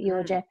know,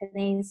 your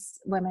Japanese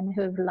women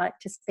who would like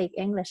to speak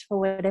English for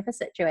whatever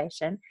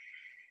situation,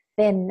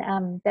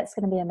 then that's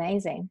going to be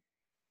amazing.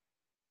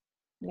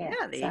 Yeah,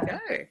 there you go.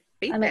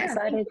 I'm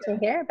excited to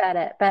hear about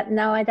it. But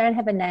no, I don't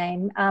have a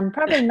name.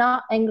 Probably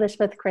not English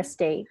with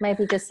Christy.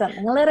 Maybe just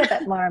something a little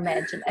bit more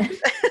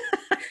imaginative.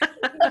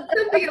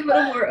 Something a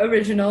little more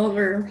original,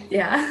 or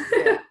yeah.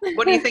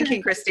 What are you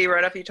thinking, Christy,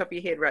 right off your top of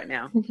your head right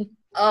now?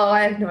 Oh,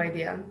 I have no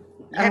idea.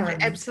 You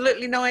have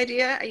absolutely no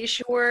idea? Are you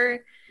sure?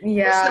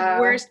 Yeah. What's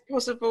the worst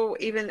possible,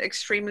 even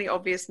extremely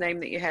obvious name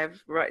that you have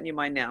right in your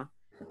mind now?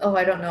 Oh,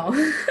 I don't know.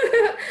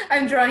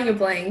 I'm drawing a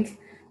blank,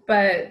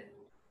 but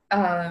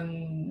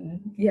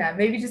yeah,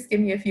 maybe just give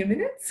me a few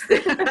minutes.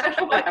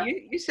 Well,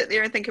 you sit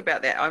there and think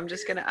about that. I'm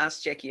just going to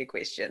ask Jackie a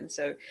question.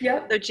 So,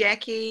 Yep. So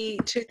Jackie,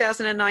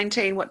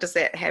 2019, what does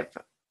that have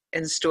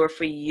in store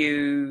for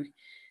you?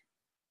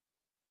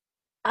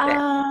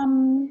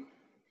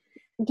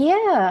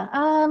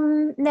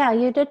 Now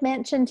you did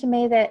mention to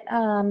me that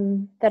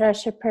that I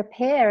should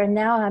prepare, and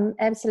now I'm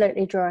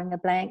absolutely drawing a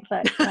blank,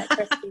 like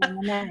Christy in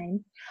the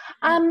name.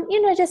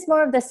 Just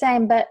more of the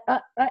same. But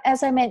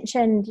as I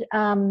mentioned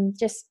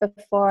just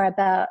before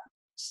about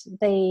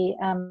the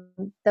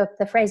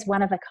phrase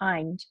 "one of a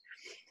kind,"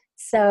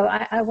 so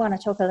I want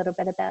to talk a little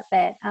bit about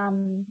that. I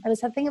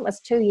think it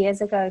was 2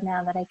 years ago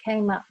now that I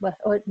came up with,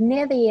 or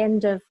near the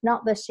end of,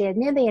 not this year,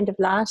 near the end of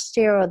last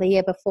year or the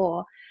year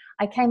before,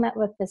 I came up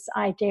with this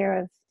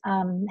idea of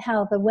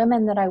how the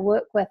women that I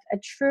work with are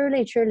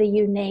truly, truly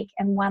unique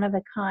and one of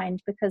a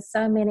kind, because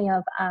so many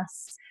of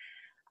us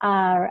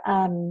are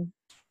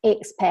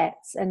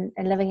expats and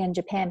living in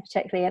Japan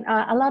particularly. And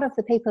a lot of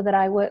the people that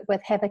I work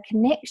with have a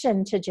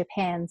connection to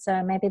Japan.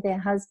 So maybe their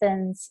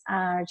husbands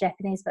are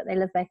Japanese, but they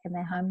live back in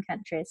their home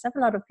country. So I have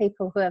a lot of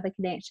people who have a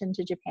connection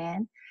to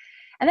Japan.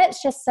 And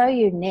that's just so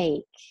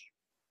unique.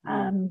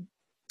 And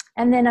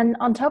then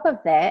on top of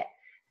that,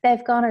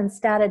 they've gone and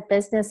started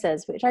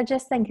businesses, which I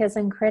just think is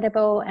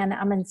incredible. And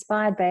I'm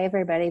inspired by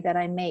everybody that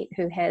I meet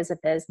who has a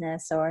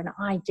business or an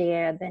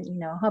idea, that,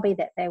 a hobby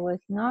that they're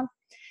working on.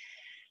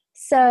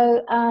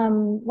 So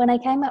when I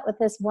came up with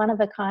this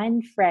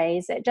one-of-a-kind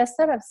phrase, it just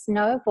sort of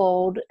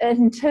snowballed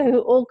into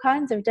all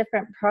kinds of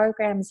different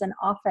programs and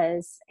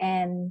offers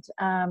and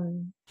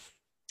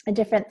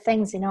different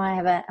things. I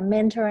have a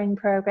mentoring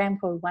program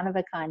called One of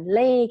a Kind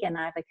League, and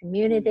I have a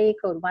community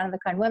called One of a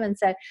Kind Women.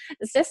 So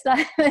it's just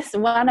like this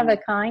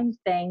one-of-a-kind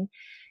thing.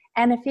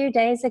 And a few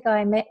days ago,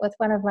 I met with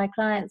one of my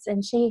clients,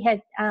 and she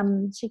had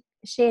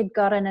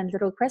gotten a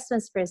little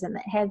Christmas present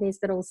that had these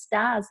little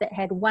stars that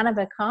had one of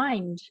a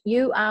kind.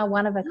 You are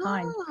one of a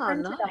kind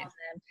printed on them.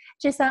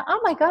 She said, "Oh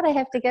my God, I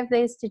have to give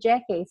these to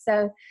Jackie."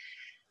 So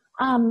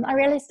I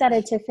really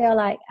started to feel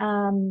like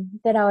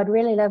that I would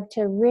really love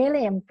to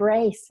really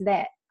embrace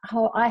that.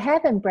 I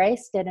have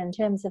embraced it in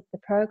terms of the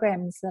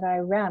programs that I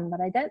run, but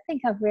I don't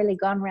think I've really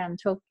gone around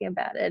talking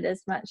about it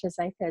as much as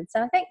I could.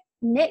 So I think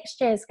next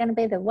year is going to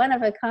be the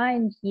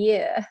one-of-a-kind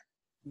year.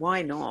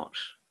 Why not?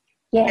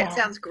 Yeah. That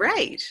sounds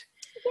great.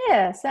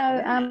 Yeah,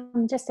 so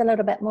just a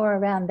little bit more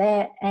around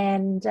that.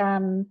 And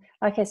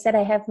like I said,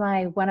 I have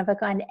my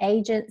one-of-a-kind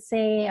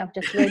agency. I've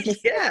just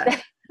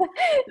registered.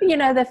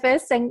 The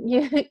first thing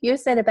you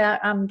said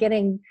about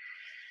getting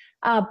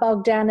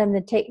bogged down in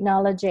the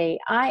technology.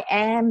 I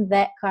am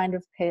that kind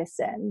of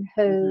person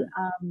who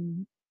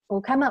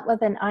will come up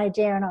with an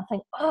idea and I'll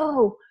think,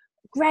 oh,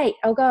 great,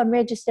 I'll go and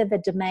register the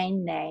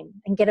domain name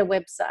and get a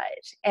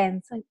website,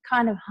 and so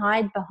kind of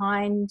hide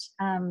behind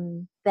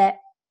that.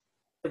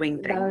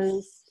 Doing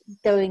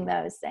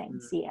those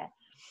things, yeah.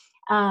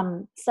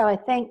 So I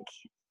think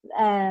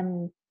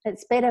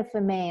it's better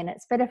for me and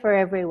it's better for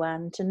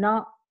everyone to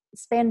not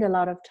spend a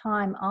lot of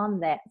time on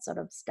that sort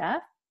of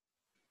stuff,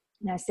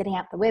 setting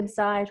up the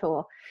website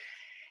or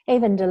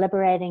even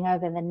deliberating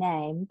over the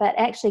name, but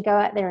actually go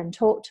out there and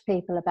talk to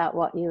people about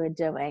what you are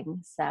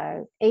doing.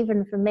 So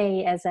even for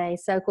me as a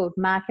so-called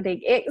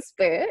marketing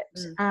expert,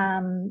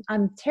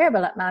 I'm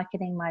terrible at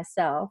marketing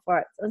myself,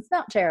 or it's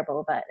not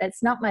terrible, but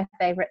it's not my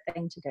favorite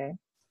thing to do.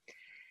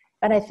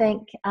 But I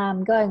think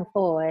going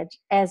forward,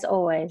 as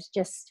always,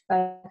 just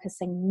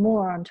focusing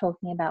more on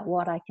talking about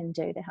what I can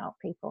do to help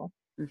people.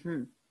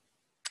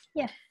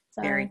 Yeah.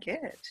 So very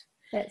good.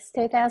 That's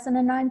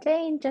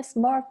 2019, just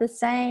more of the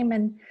same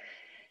and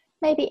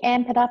maybe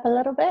amp it up a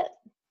little bit.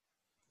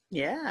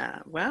 Yeah,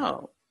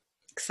 wow.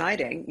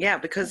 Exciting. Yeah,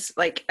 because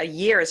like a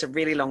year is a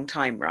really long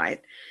time,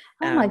 right?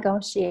 Oh my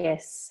gosh,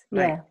 yes.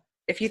 Yeah.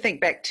 If you think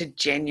back to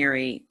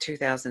January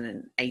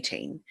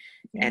 2018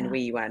 and where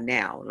you are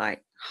now,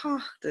 like,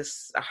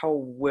 there's a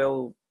whole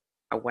world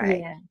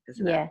away,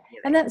 isn't it?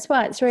 And that's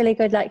why it's really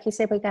good. Like you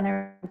said, we're going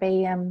to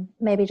be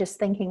maybe just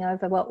thinking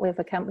over what we've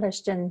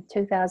accomplished in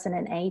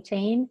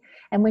 2018.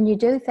 And when you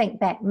do think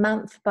back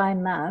month by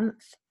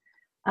month,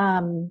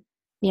 back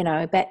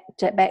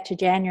to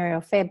January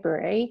or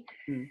February,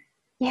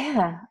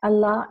 a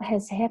lot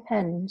has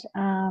happened.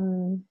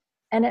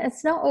 And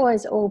it's not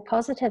always all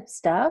positive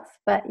stuff,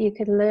 but you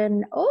could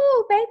learn,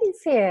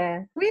 baby's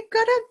here. We've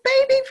got a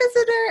baby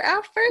visitor,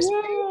 our first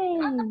baby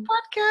on the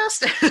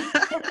podcast.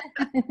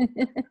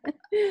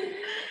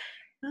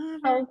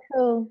 Oh,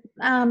 cool.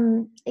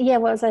 Yeah,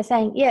 what was I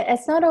saying? Yeah,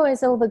 it's not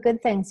always all the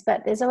good things,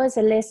 but there's always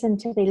a lesson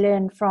to be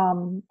learned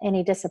from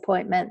any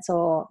disappointments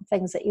or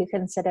things that you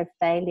consider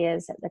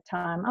failures at the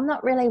time. I'm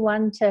not really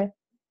one to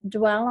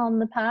dwell on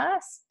the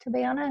past, to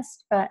be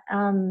honest, but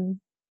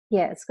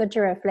yeah, it's good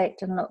to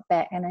reflect and look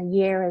back. And a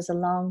year is a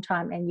long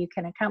time, and you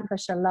can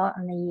accomplish a lot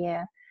in a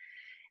year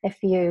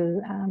if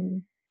you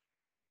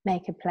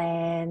make a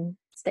plan,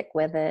 stick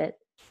with it,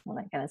 all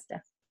that kind of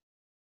stuff.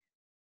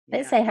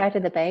 Let's say hi to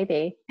the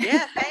baby.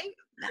 Yeah, hey.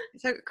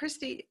 So,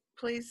 Christy,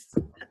 please,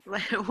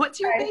 what's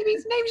your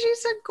baby's name?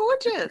 She's so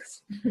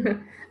gorgeous.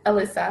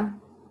 Alyssa.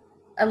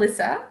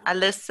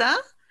 Alyssa?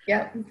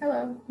 Yep.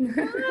 Hello.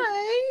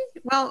 Hi.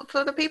 Well,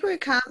 for the people who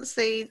can't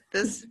see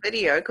this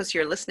video because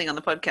you're listening on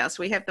the podcast,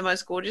 we have the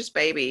most gorgeous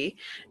baby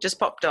just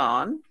popped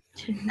on.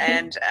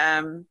 And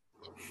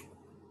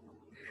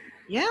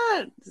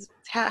yeah,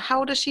 how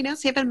old is she now?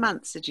 7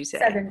 months, did you say?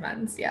 7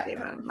 months, yeah.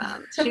 7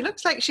 months. She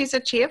looks like she's a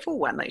cheerful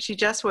one. Like she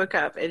just woke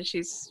up and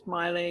she's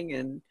smiling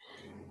and.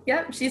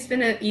 Yep, she's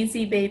been an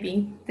easy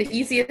baby, the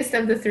easiest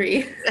of the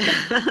 3.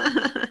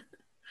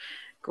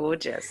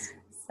 Gorgeous.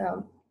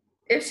 So,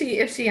 if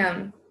she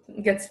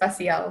gets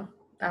fussy, I'll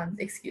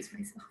excuse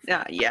myself.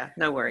 Yeah,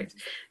 no worries.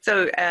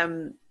 So,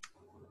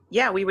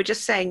 yeah, we were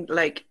just saying,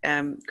 like,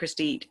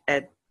 Christy,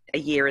 a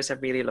year is a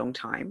really long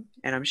time,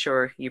 and I'm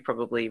sure you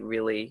probably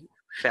really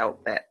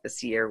felt that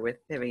this year with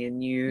having a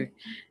new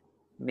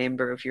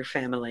member of your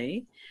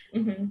family.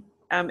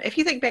 Mm-hmm. If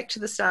you think back to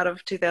the start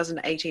of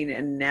 2018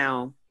 and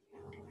now,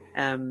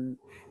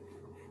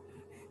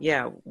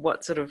 yeah,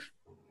 what sort of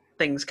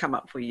things come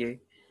up for you?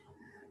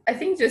 I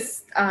think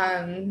just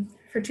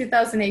for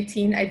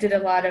 2018, I did a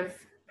lot of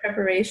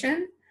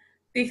preparation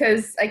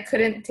because I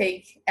couldn't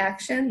take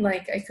action.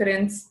 Like I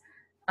couldn't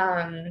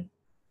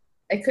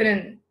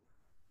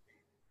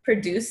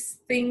produce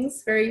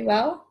things very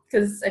well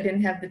because I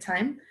didn't have the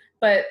time.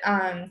 But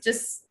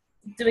just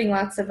doing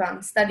lots of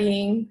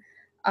studying,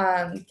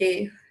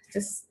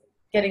 just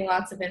getting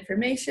lots of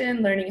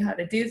information, learning how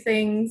to do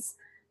things,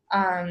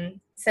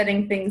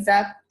 setting things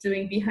up,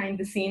 doing behind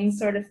the scenes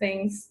sort of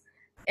things.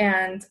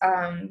 And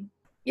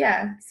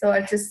yeah, so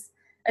I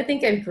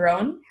think I've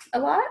grown a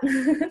lot.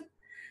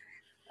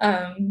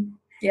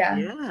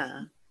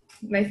 Yeah.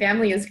 My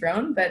family has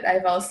grown, but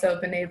I've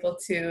also been able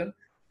to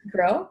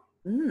grow.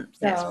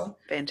 That's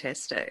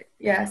fantastic.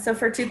 Yeah, so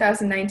for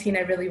 2019,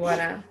 I really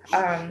want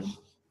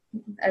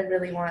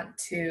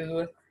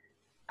to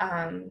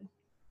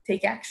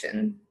take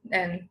action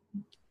and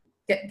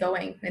get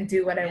going and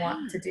do what I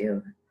want to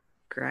do.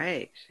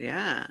 Great,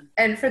 yeah.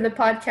 And for the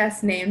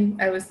podcast name,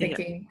 I was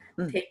thinking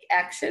Take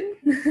Action.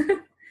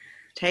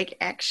 Take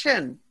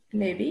Action.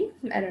 Maybe.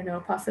 I don't know,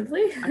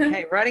 possibly.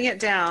 Okay, writing it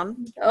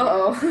down.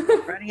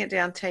 Uh-oh. Writing it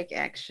down, Take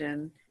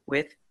Action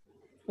with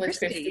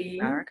Christy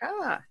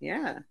Arakawa.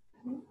 Yeah.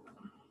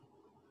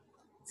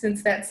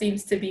 Since that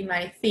seems to be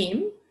my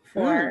theme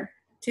for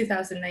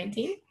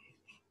 2019.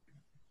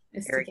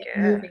 Is Very to get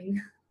good.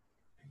 moving.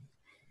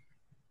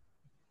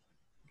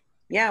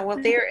 Yeah, well,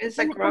 there is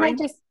a growing...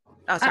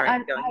 Oh, sorry. I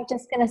was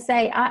just going to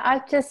say,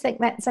 I just think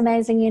that's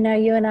amazing. You know,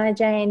 you and I,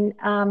 Jane,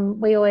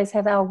 we always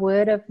have our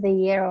word of the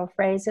year or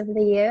phrase of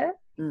the year.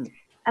 And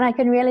I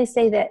can really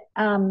see that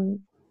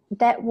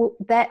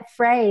that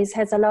phrase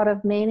has a lot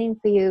of meaning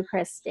for you,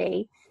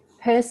 Christy,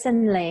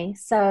 personally.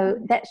 So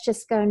that's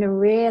just going to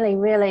really,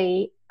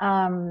 really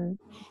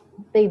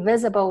be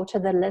visible to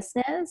the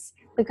listeners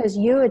because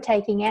you are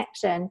taking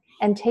action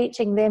and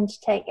teaching them to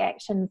take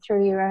action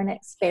through your own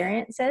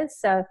experiences.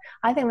 So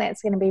I think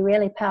that's going to be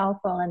really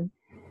powerful and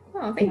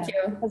thank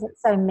you. Because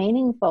it's so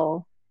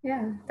meaningful.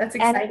 Yeah, that's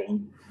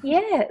exciting.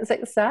 Yeah, it's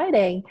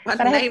exciting. What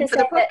name for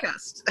the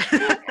podcast?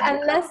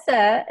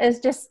 Alyssa is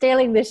just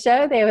stealing the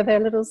show there with her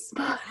little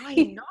smile. I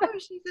know,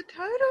 she's a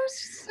total...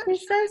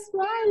 She's so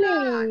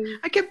smiley.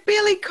 I can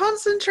barely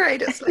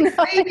concentrate. It's like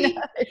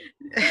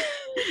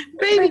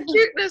baby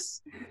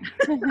cuteness.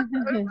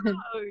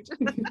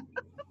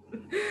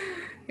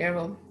 Here,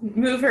 we'll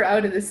move her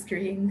out of the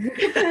screen.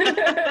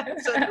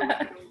 So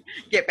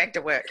get back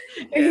to work.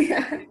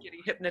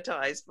 Getting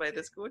hypnotized by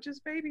this gorgeous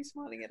baby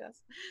smiling at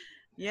us.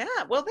 Yeah,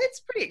 well, that's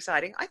pretty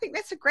exciting. I think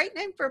that's a great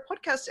name for a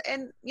podcast.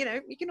 And, you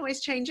know, you can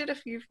always change it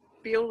if you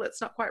feel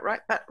it's not quite right.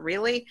 But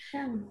really,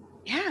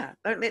 yeah,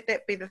 don't let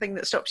that be the thing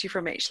that stops you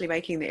from actually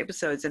making the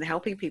episodes and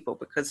helping people,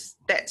 because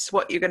that's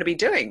what you're going to be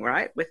doing,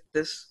 right, with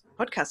this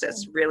podcast.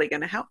 It's really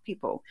going to help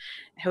people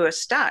who are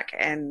stuck.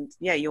 And,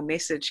 yeah, your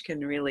message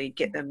can really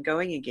get them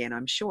going again,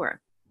 I'm sure.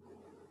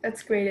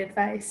 That's great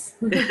advice.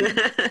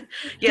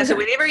 Yeah, so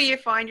whenever you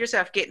find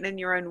yourself getting in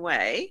your own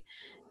way,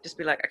 just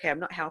be like, okay, I'm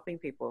not helping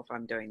people if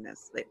I'm doing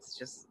this.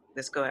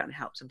 Let's go out and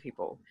help some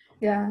people.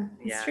 Yeah,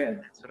 it's true.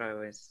 That's what I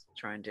always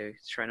try and do.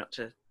 Try not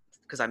to,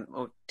 because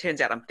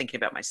turns out I'm thinking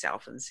about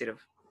myself instead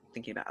of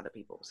thinking about other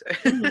people. So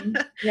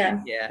yeah,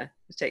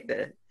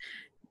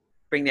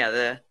 bring the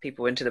other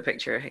people into the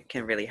picture. It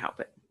can really help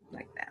it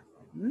like that.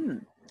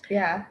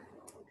 Yeah.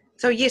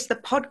 So yes, the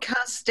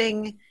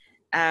podcasting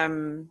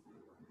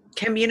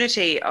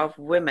community of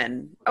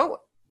women. Oh,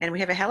 And we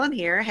have a Helen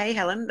here. Hey,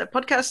 Helen. The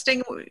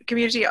podcasting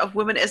community of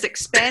women is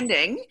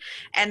expanding,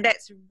 and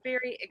that's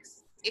very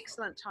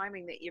excellent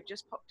timing that you've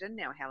just popped in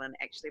now, Helen,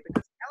 actually,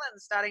 because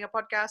Helen's starting a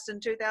podcast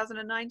in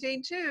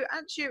 2019 too,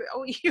 aren't you?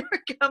 Oh, you're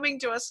coming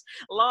to us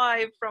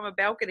live from a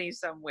balcony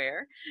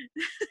somewhere.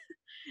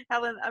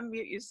 Helen,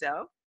 unmute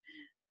yourself.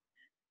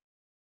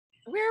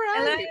 Where are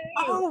Hello. you?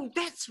 Oh,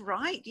 that's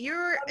right.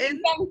 You're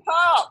in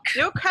Bangkok.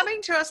 You're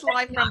coming to us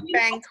live from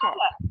Bangkok.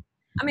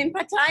 I'm in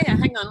Pattaya.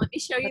 Hang on, let me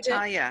show you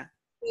Pattaya.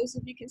 those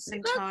if you can see.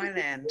 In Look,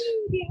 Thailand.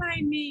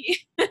 behind me.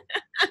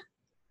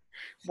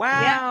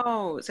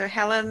 Wow. So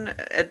Helen,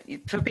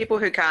 for people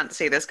who can't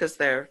see this because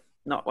they're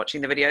not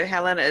watching the video,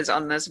 Helen is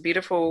on this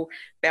beautiful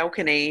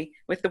balcony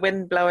with the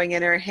wind blowing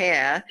in her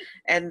hair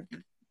and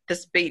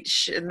this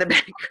beach in the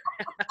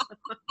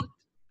background.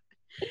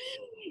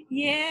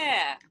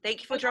 Yeah.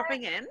 Thank you for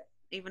dropping in,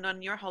 even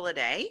on your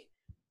holiday,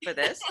 for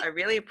this. I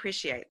really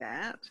appreciate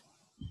that.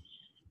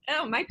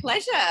 Oh, my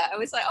pleasure. I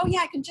was like, oh yeah,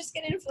 I can just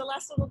get in for the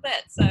last little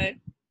bit. So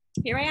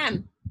here I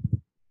am.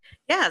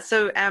 Yeah,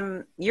 so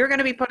you're going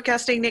to be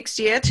podcasting next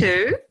year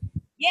too.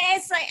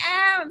 Yes, I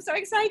am. I'm so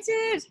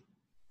excited.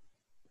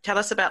 Tell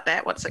us about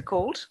that. What's it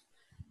called?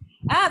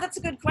 That's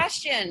a good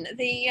question.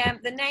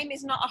 The name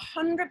is not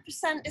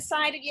 100%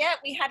 decided yet.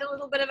 We had a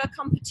little bit of a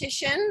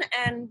competition,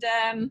 and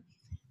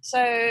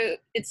so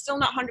it's still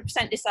not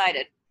 100%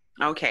 decided.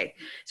 Okay,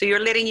 so you're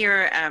letting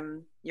your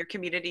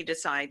community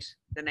decide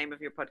the name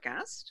of your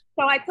podcast?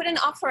 So I put an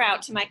offer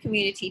out to my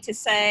community to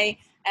say,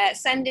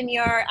 send in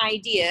your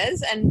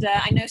ideas. And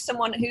I know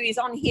someone who is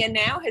on here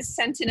now has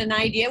sent in an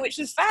idea, which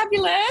was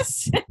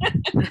fabulous.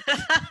 Who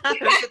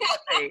should that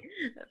be?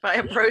 By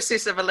a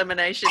process of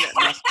elimination, it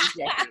must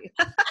be Jackie.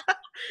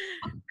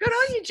 Good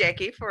on you,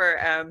 Jackie, for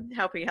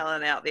helping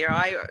Helen out there.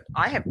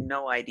 I have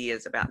no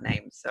ideas about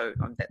names, so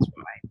that's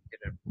why I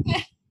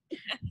didn't.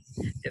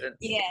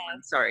 Yeah.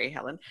 Sorry,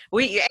 Helen.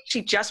 We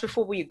actually, just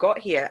before we got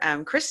here,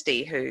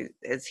 Christy, who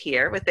is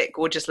here with that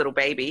gorgeous little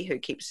baby who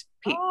keeps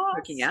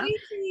poking out.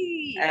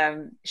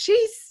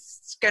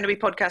 She's going to be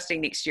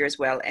podcasting next year as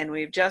well, and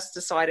we've just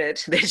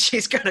decided that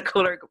she's going to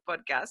call her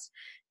podcast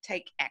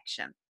Take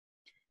Action.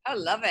 I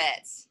love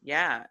it.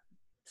 Yeah.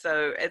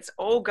 So it's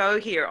all go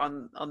here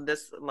on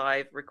this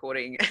live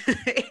recording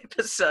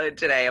episode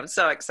today. I'm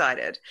so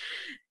excited.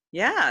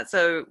 Yeah.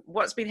 So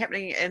what's been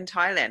happening in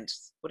Thailand?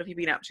 What have you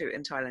been up to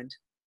in Thailand?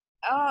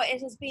 Oh,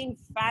 it has been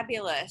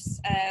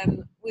fabulous.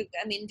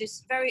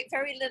 Just very,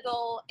 very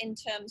little in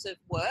terms of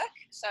work.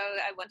 So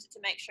I wanted to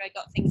make sure I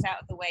got things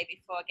out of the way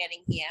before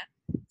getting here.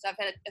 So I've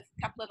had a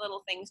couple of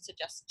little things to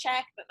just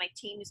check, but my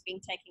team has been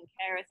taking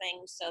care of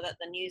things so that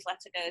the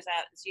newsletter goes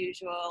out as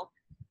usual.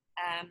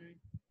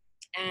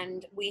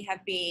 And we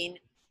have been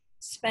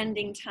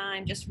spending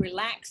time just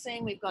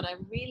relaxing. We've got a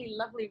really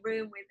lovely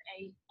room with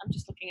I'm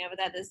just looking over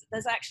there,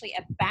 there's actually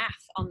a bath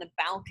on the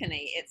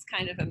balcony. It's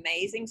kind of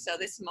amazing. So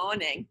this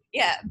morning,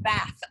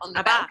 bath on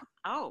the balcony.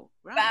 Oh,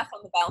 right. Bath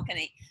on the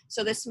balcony.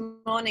 So this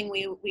morning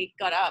we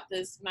got up.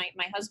 There's my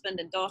husband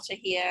and daughter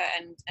here,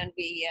 and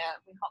we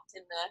hopped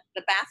in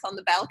the bath on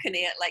the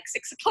balcony at like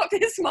 6 o'clock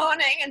this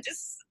morning and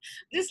just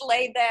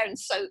laid there and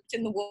soaked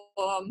in the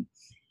warm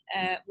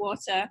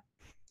water.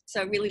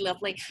 So really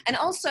lovely. And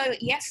also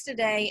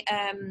yesterday,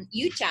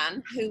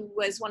 Yu-chan, who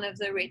was one of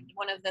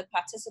the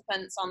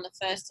participants on the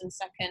first and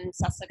second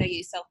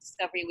Sasagayu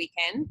Self-Discovery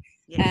Weekend,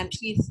 Yes.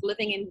 she's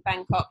living in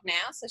Bangkok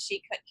now, so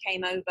she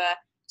came over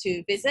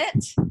to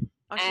visit.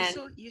 Oh, she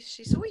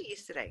saw you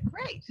yesterday.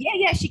 Great.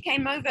 Yeah, she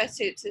came over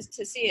to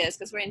see us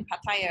because we're in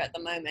Pattaya at the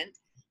moment.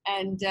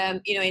 And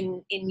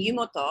in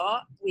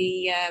Yumoto,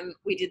 we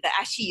did the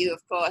ashiyu,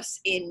 of course,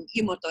 in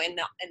Yumoto in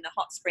the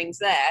hot springs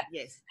there.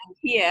 Yes. And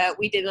here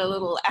we did a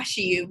little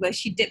ashiyu where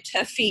she dipped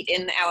her feet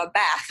in our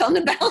bath on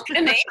the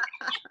balcony.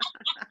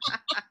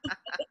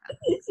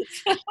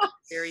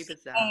 Very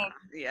bizarre.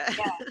 Yeah.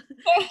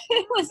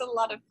 It was a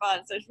lot of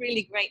fun. So it's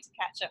really great to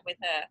catch up with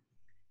her.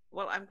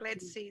 Well, I'm glad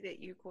to see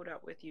that you caught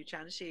up with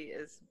Yu-chan. She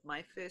is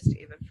my first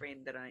ever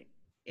friend that I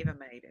ever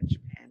made in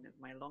Japan,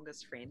 my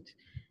longest friend.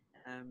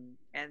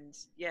 And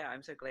yeah,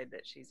 I'm so glad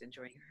that she's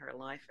enjoying her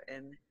life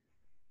in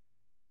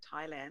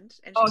Thailand.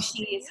 And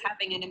she is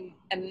having an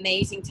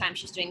amazing time.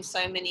 She's doing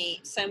so many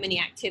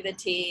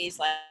activities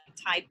like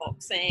Thai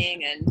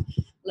boxing and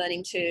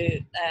learning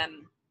to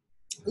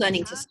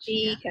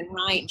speak and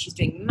write. And she's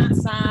doing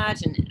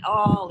massage and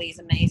all these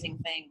amazing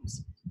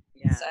things.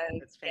 Yeah, so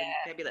that's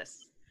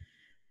fabulous.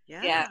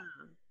 Yeah.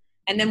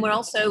 And then we're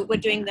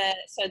doing the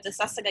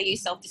Sasagayu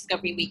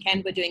Self-Discovery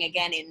Weekend. We're doing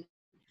again in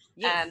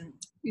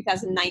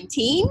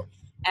 2019.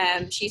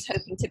 She's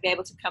hoping to be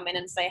able to come in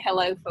and say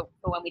hello for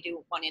when we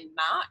do one in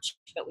March,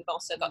 but we've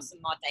also got some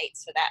more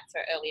dates for that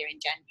for earlier in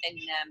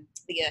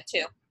the year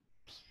too.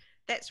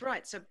 That's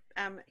right. So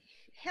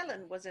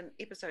Helen was in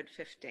episode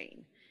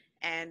 15,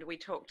 and we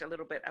talked a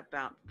little bit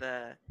about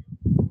the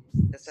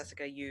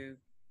Sasagayu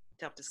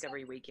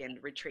Self-Discovery Weekend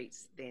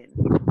retreats then.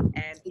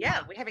 And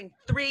yeah, we're having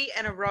 3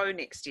 in a row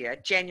next year,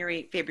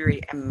 January,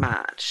 February, and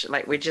March.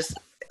 Like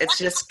it's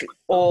just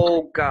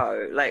all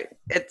go. Like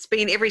it's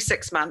been every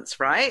 6 months,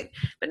 right?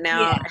 But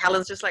now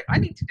Helen's just like, I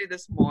need to do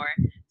this more.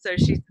 So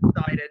she's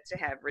decided to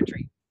have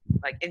retreat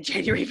like in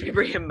January,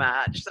 February, and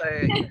March. So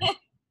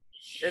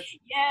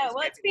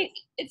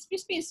it's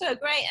just been so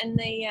great, and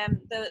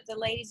the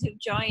ladies who've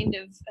joined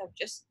have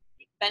just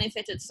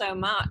benefited so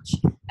much.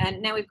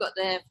 And now we've got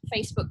the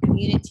Facebook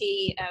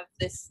community of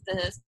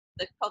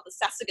they're called the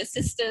Sasuga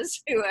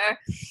sisters, who are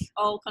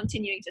all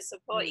continuing to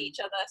support each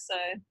other. So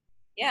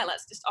yeah,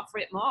 let's just offer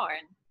it more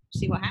and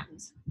see what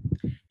happens.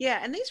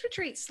 Yeah, and these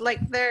retreats, like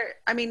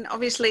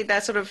obviously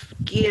they're sort of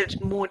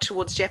geared more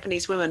towards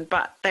Japanese women,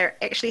 but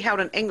they're actually held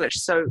in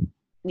English. So,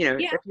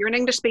 if you're an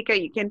English speaker,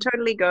 you can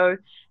totally go.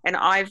 And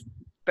I've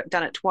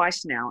done it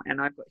twice now, and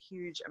I've got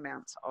huge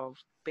amounts of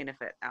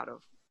benefit out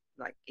of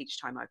like each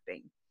time I've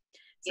been.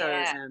 So,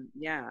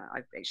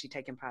 I've actually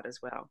taken part as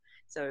well.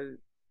 So,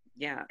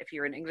 yeah, if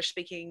you're an English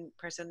speaking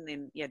person,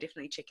 then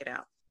definitely check it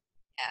out.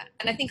 Yeah,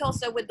 and I think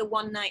also with the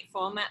one night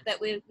format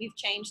that we've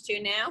changed to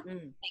now,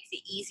 makes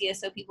it easier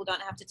so people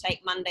don't have to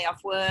take Monday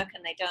off work,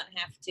 and they don't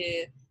have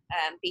to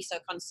be so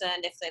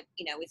concerned if they're,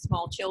 with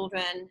small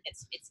children.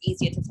 It's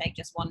easier to take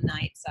just one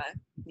night. So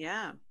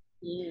yeah.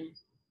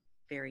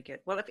 Very good.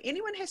 Well, if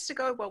anyone has to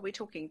go while we're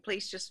talking,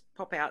 please just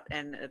pop out,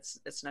 and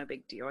it's no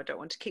big deal. I don't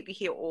want to keep you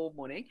here all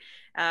morning.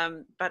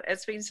 But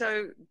it's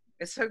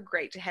so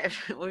great to have.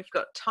 We've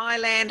got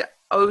Thailand,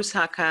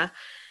 Osaka,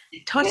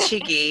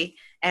 Tochigi,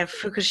 and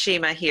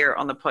Fukushima here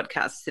on the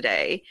podcast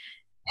today.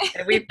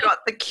 And we've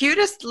got the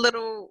cutest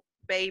little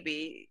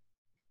baby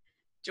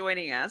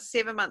joining us,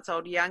 7 months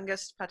old,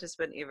 youngest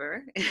participant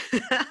ever.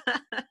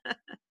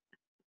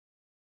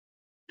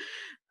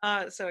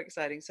 So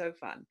exciting, so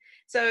fun.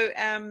 So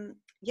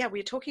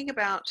we're talking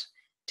about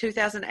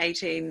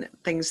 2018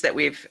 things that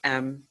we've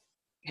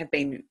have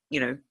been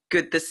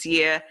good this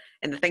year,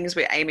 and the things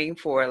we're aiming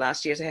for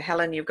last year. So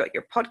Helen, you've got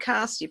your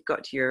podcast, you've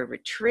got your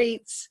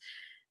retreats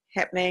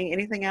happening.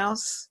 Anything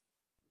else?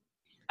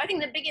 I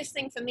think the biggest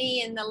thing for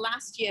me in the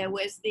last year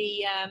was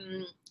the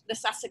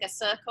Sasuga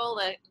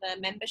Circle, the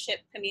membership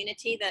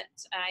community that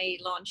I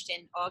launched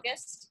in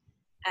August,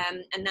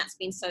 and that's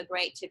been so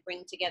great to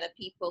bring together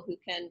people who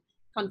can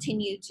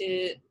continue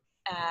to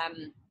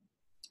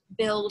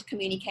build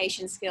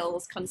communication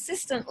skills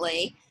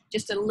consistently,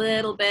 just a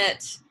little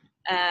bit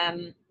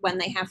when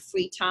they have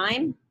free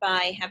time,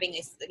 by having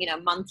this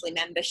monthly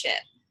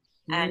membership.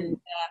 And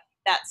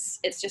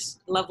it's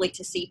just lovely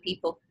to see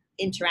people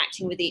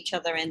interacting with each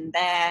other in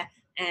there,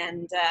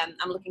 and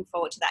I'm looking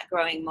forward to that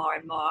growing more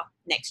and more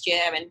next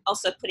year, and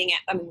also putting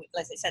out,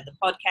 as I said, the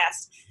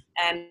podcast,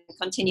 and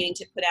continuing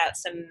to put out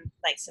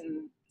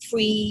some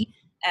free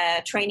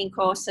training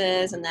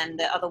courses, and then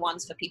the other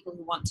ones for people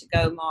who want to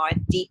go more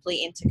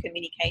deeply into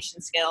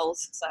communication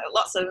skills. So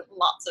lots of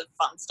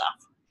fun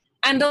stuff.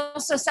 And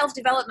also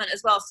self-development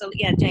as well. So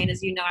yeah, Jane,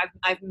 as you know,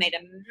 I've made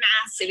a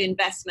massive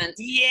investment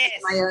in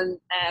my own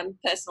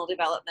personal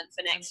development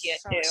for next year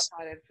too. I'm so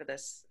excited for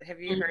this.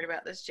 Have you heard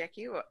about this,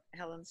 Jackie, what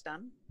Helen's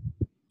done?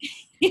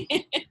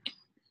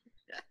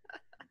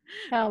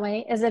 Tell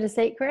me, is it a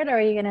secret, or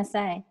are you going to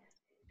say?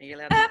 Are you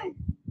allowed to say?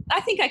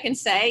 I think I can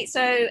say.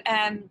 So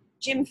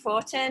Jim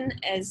Fortin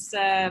is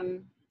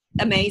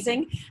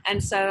amazing.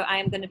 And so I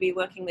am going to be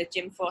working with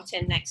Jim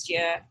Fortin next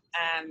year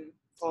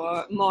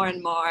for more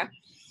and more.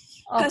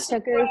 Off to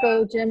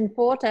Google Jim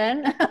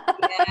Fortin.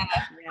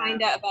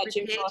 Find out about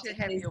Jim Fortin.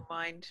 To have your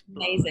mind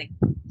amazing.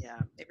 Yeah,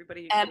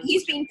 everybody.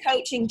 He's been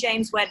coaching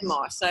James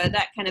Wedmore, so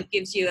that kind of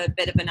gives you a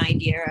bit of an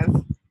idea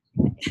of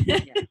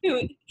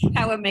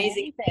how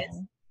amazing it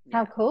is.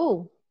 How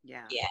cool.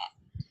 Yeah,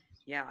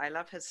 I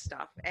love his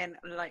stuff. And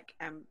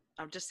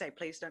I'll just say,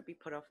 please don't be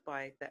put off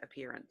by the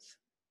appearance.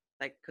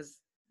 Because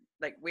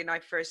when I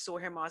first saw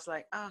him, I was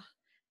like,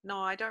 no,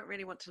 I don't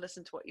really want to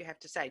listen to what you have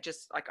to say.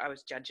 Just like I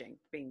was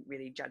being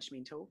really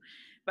judgmental.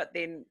 But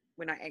then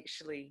when I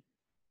actually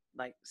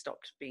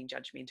stopped being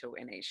judgmental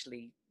and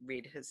actually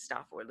read his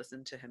stuff or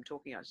listened to him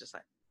talking, I was just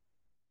like,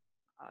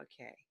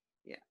 okay,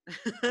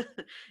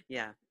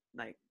 yeah,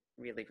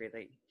 really,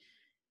 really,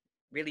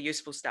 really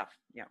useful stuff.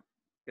 Yeah,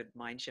 good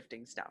mind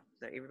shifting stuff.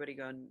 So everybody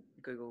go and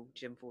Google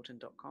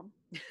jimfortin.com.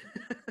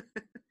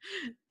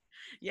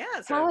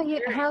 Yeah. So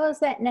how is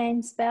that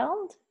name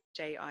spelled?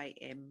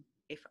 JIMFORTIN.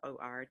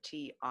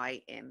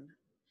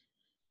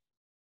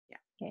 Yeah.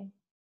 Okay.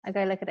 I'll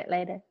go look at it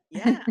later.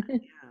 Yeah.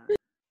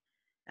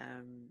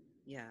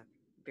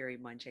 Very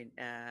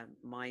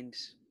mind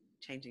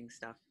changing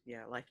stuff.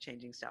 Yeah, life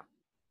changing stuff.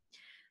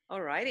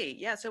 Alrighty.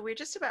 Yeah, so we're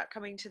just about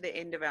coming to the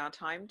end of our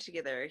time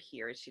together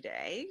here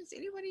today. Does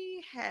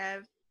anybody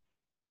have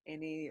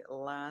any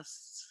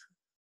last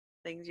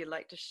things you'd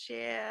like to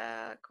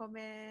share,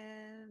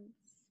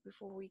 comments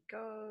before we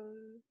go?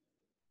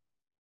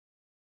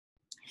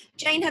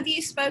 Jane, have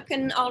you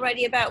spoken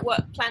already about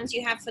what plans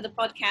you have for the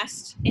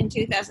podcast in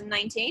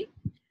 2019?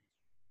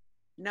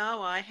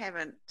 No, I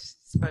haven't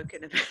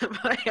spoken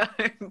about my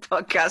own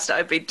podcast.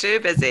 I've been too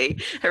busy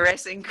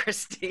harassing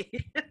Christy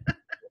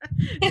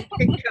and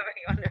going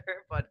on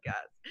her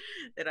podcast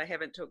that I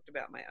haven't talked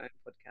about my own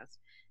podcast.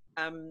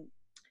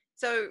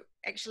 So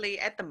actually,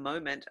 at the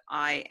moment,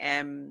 I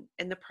am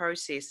in the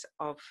process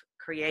of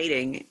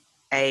creating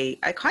a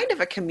kind of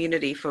a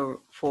community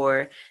for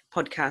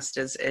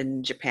podcasters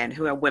in Japan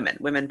who are women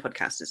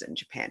podcasters in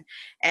Japan.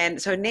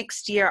 And so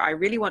next year, I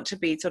really want to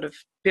be sort of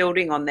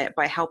building on that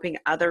by helping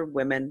other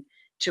women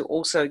to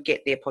also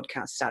get their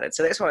podcast started.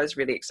 So that's why I was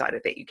really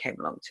excited that you came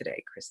along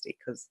today, Christy,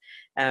 because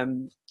I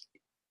know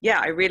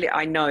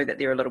that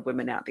there are a lot of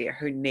women out there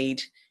who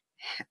need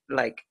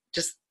like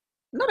just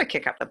not a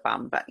kick up the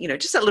bum, but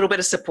just a little bit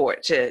of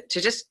support to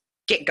just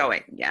get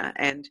going,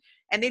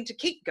 and then to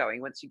keep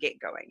going once you get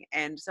going.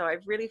 And so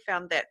I've really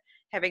found that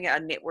having a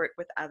network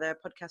with other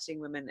podcasting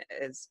women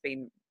has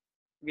been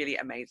really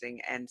amazing.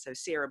 And so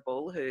Sarah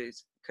Bull, who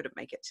couldn't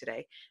make it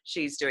today,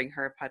 she's doing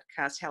her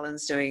podcast,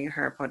 Helen's doing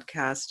her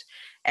podcast,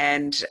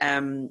 and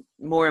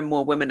more and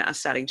more women are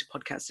starting to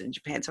podcast in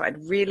Japan. So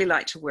I'd really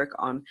like to work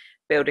on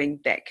building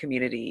that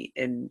community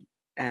in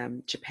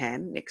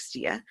Japan next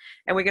year.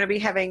 And we're going to be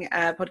having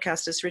a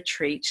podcasters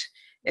retreat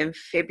in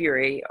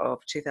February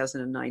of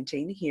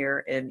 2019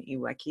 here in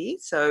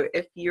Iwaki. So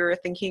if you're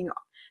thinking,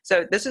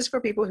 so this is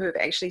for people who have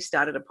actually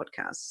started a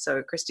podcast.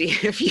 So Christy,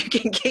 if you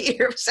can get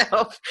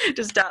yourself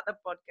to start the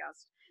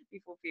podcast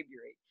before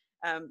February,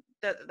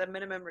 the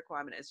minimum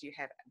requirement is you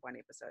have one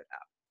episode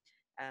up.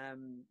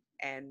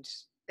 And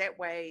that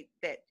way,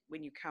 that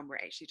when you come, we're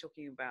actually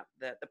talking about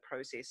the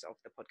process of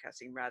the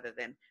podcasting rather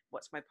than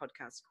what's my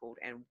podcast called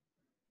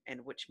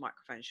and which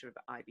microphone should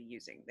I be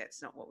using.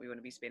 That's not what we want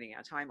to be spending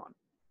our time on.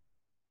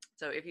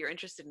 So if you're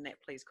interested in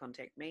that, please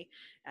contact me.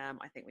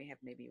 I think we have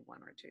maybe 1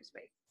 or 2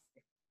 spaces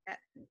at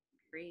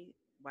 3,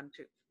 1,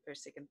 2,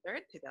 first, second,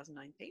 third,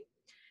 2019.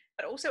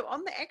 But also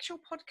on the actual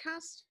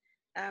podcast,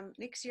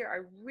 next year,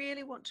 I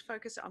really want to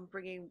focus on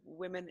bringing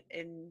women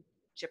in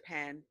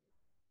Japan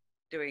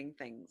doing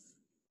things,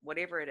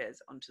 whatever it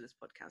is, onto this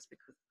podcast,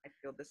 because I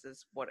feel this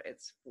is what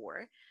it's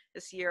for.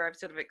 This year, I've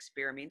sort of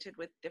experimented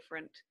with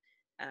different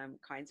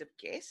kinds of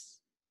guests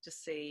to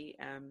see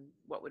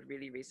what would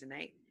really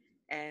resonate.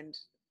 And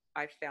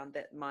I found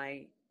that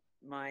my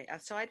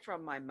aside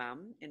from my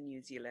mum in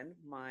New Zealand,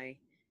 my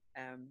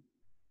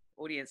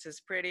audience is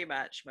pretty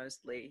much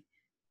mostly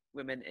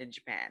women in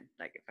Japan.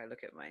 Like if I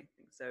look at my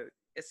thing, so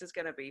this is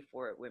going to be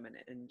for women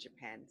in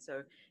Japan.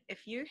 So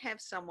if you have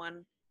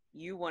someone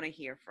you want to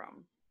hear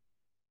from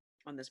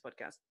on this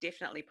podcast,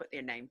 definitely put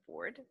their name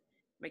forward.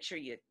 Make sure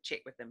you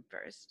check with them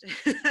first.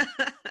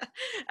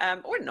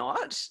 Or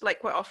not. Like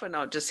quite often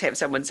I'll just have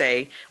someone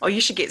say, oh,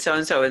 you should get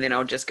so-and-so, and then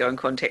I'll just go and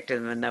contact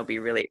them and they'll be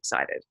really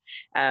excited.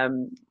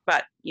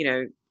 But,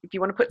 if you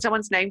want to put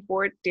someone's name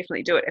forward,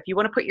 definitely do it. If you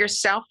want to put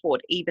yourself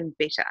forward, even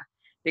better,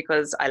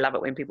 because I love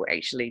it when people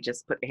actually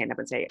just put their hand up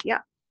and say, yeah,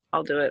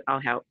 I'll do it. I'll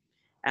help.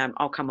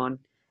 I'll come on.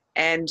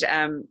 And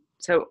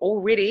so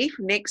already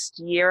for next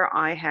year,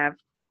 I have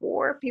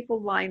 4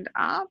 people lined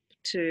up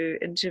to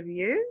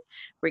interview.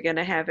 We're going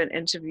to have an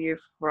interview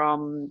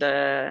from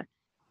the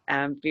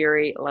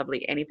very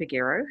lovely Annie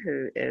Piguero,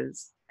 who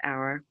is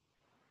our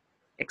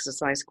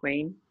exercise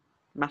queen,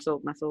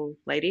 muscle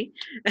lady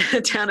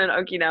down in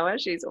Okinawa.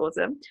 She's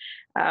awesome.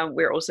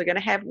 We're also going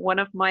to have one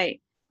of my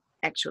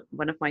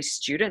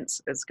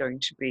students is going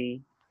to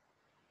be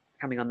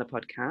coming on the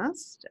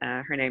podcast.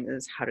 Her name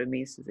is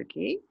Harumi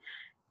Suzuki.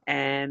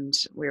 And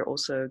we're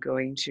also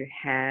going to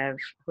have,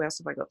 who else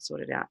have I got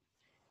sorted out?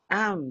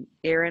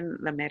 Erin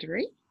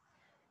Lamattery,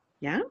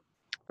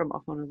 from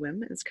Off on a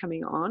Whim is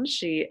coming on.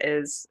 She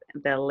is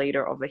the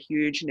leader of a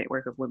huge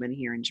network of women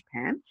here in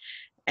Japan,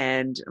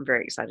 and I'm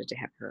very excited to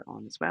have her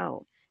on as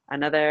well.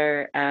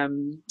 Another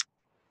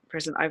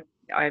person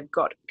I've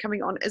got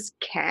coming on is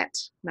Kat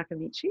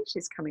Nakamichi.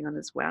 She's coming on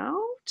as well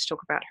to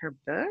talk about her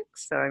book,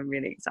 so I'm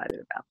really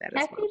excited about that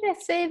as well. Happy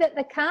to see that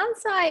the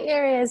Kansai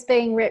area is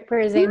being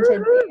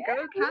represented.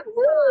 Go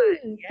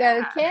Kansai!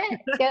 Go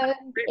Kat, go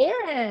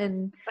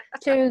Erin,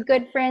 2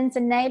 good friends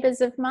and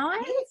neighbours of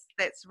mine. Yes,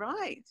 that's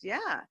right,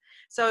 yeah.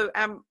 So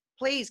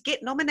please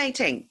get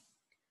nominating.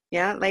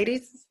 Yeah,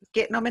 ladies,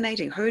 get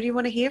nominating. Who do you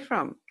want to hear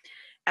from?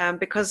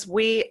 Because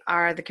we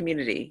are the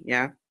community,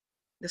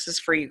 This is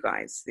for you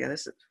guys.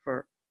 This is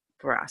for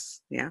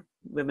us,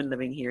 women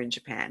living here in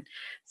Japan.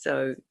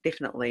 So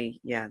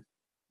definitely,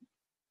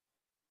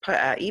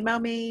 email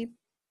me,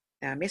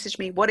 message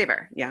me,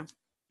 whatever,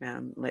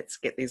 let's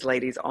get these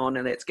ladies on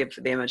and let's give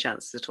them a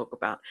chance to talk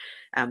about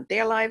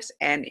their lives.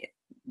 And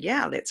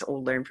let's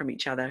all learn from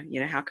each other.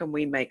 How can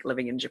we make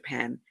living in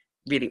Japan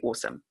really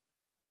awesome?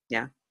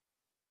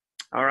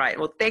 All right.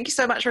 Well, thank you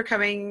so much for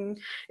coming.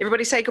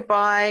 Everybody say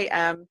goodbye.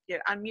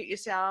 Unmute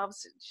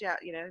yourselves. Shout,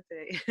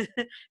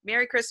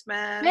 Merry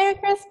Christmas. Merry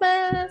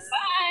Christmas.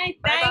 Bye.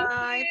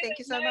 Bye. Thank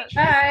you so much.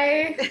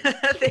 Bye.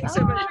 Thanks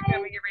so much for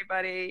coming,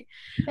 everybody.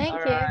 Thank All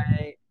you.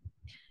 right.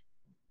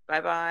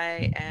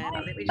 Bye-bye. And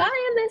let me just...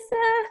 Bye,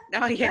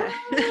 Alyssa. Oh, yeah.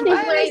 She's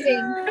Bye,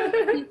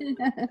 waiting.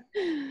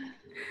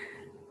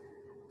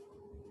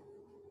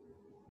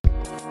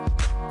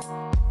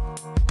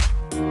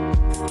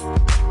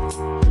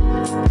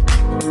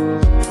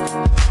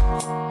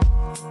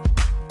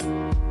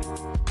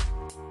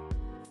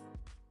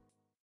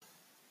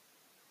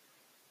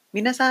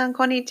 皆さん、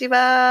こんにち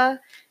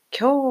は。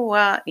今日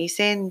は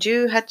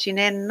2018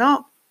年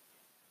の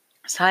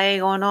最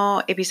後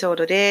のエピソー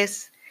ドで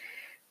す。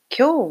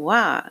今日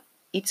は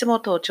いつも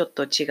とちょっ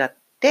と違っ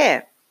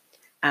て、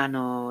ラ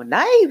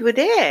イブ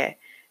で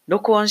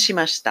録音し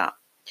ました。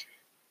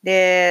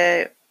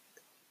で、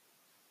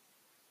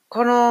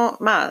この、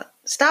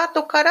スター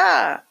トか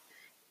ら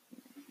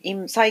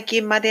最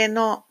近まで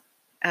の、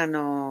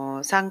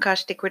参加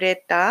してくれ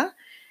た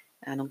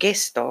ゲ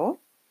スト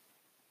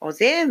を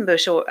全部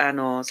誘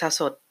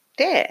っ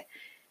て、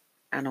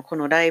こ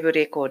のライブ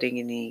レコーディン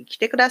グに来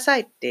てくださ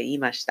いって言い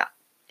ました。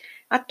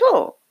あ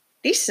と、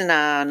リス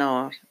ナー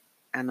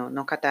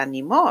の方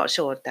にも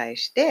招待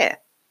して、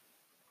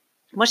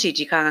もし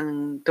時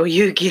間と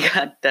勇気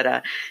があった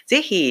ら、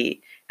ぜ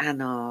ひ、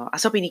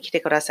遊びに来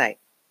てください。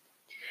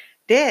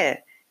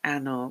で、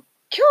今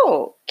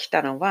日来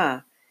たの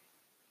は、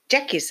ジ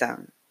ャッキーさ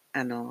ん、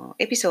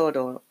エピソー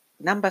ド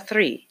ナンバー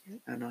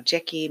3、ジャ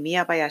ッキー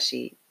宮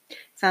林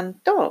さん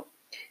と、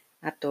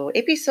あと、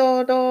エピ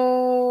ソー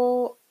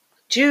ド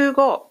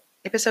15、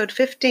エピソード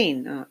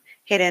15の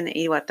ヘレン・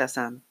岩田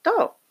さん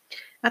と、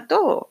あ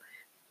と、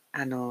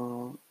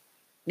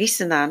リ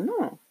スナー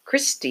のク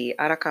リスティ・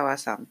荒川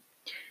さん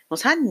の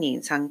3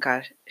人参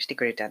加して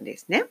くれたんで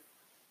すね。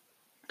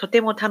とて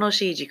も楽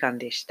しい時間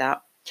でし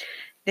た。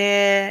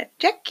で、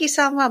ジャッキー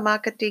さんはマー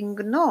ケティン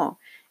グの、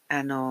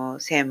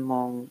専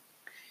門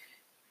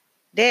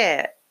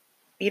で、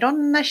いろ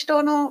んな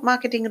人のマー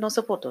ケティングの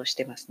サポートをし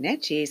てますね。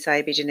小さ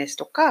いビジネス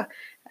とか、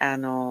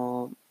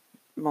も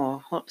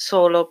う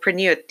ソロプレ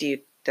ニューって言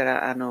った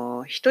ら、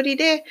一人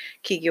で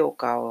起業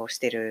家をし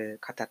ている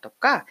方と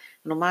か、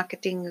マーケ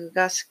ティング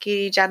が好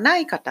きじゃな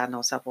い方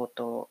のサポー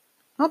ト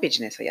のビ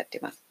ジネスをやって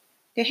います。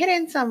で、ヘレ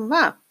ンさん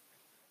は、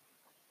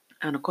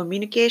コミュ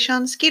ニケーショ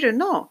ンスキル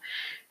の、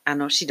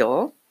指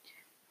導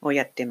を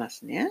やってま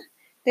すね。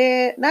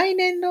で、来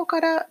年度か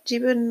ら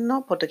自分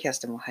のポッドキャス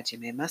トも始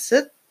めま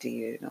すって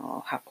いうの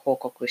を報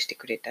告して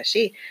くれた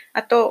し、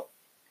あと、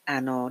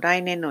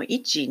来年の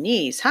1、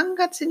2、3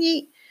月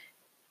に、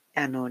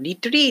リ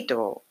トリー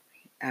トを、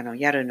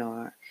やるの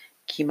は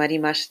決まり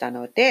ました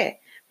の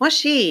で、も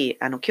し、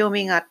興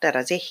味があった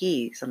ら、ぜ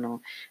ひ、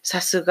さ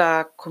す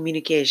がコミュ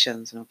ニケーショ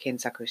ンズの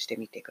検索して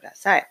みてくだ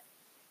さい。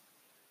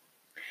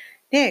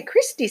で、ク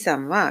リスティさ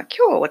んは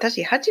今日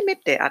私初め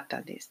て会った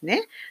んです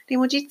ね。で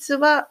も実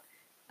は、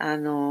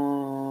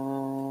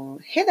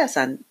ヘダ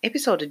さん、エピ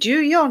ソード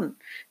14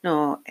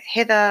の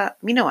ヘダ・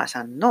ミノワ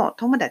さんの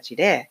友達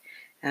で、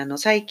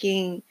最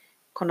近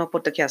このポ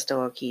ッドキャスト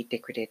を聞いて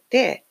くれ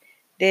て、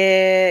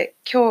で、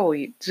今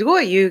日す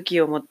ごい勇気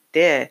を持っ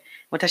て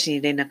私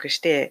に連絡し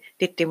て、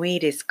出てもい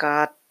いです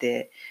かっ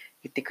て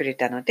言ってくれ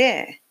たの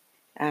で、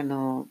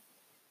も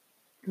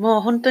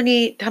う本当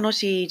に楽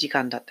しい時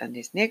間だったん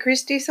ですね。クリ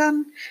スティさ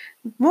ん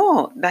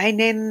も来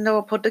年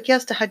のポッドキャ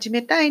スト始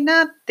めたい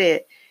なっ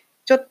て、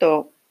ちょっ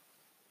と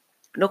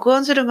録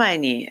音する前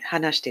に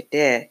話して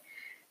て、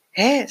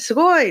す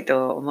ごい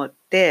と思っ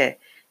て、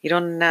い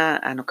ろん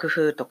な工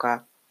夫と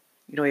か、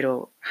いろい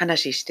ろ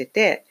話して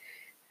て、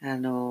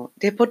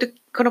で、こ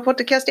のポッ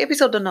ドキャストエピ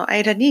ソードの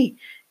間に、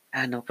ポ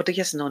ッド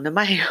キャストの名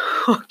前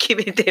を決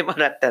めても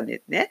らったんで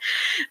すね。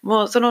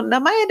もうその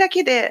名前だ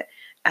けで、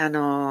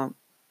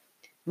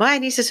前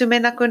に進め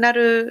なくな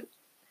る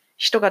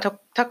人が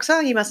たく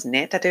さんいます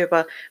ね。例え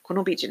ば、こ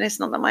のビジネス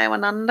の名前は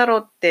何だろ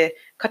うって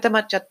固ま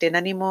っちゃって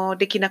何も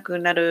できなく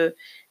なる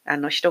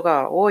人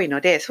が多いの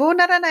で、そう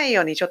ならない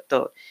ようにちょっ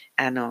と、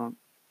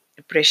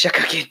プレッシャー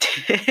かけ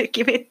て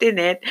決めて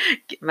ね。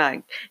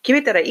決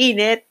めたらいい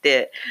ねっ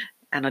て、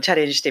チャ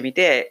レンジしてみ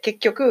て、結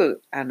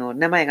局、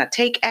名前が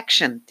Take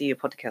Action っていう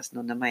ポッドキャスト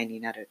の名前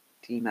になるっ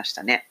て言いまし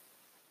たね。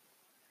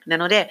な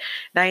ので、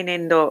来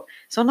年度、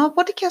その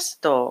ポッドキャス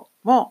ト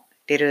も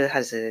出る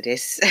はずで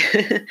す。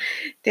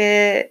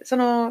で、そ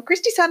のクリ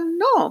スティさん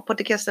のポッ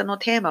ドキャストの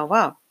テーマ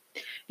は、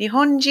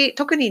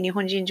特に日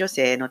本人女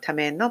性のた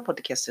めのポッ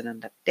ドキャストなん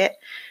だって。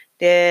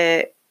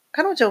で、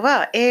彼女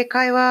は英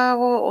会話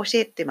を教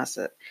えてま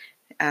す。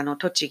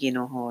栃木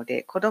の方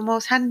で。子供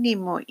3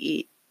人も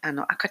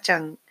赤ちゃ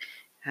ん、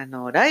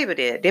ライブ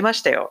で出ま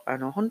したよ。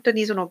本当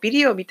にそのビ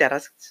デオを見たら、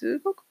す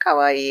ごく可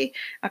愛い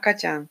赤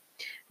ちゃん。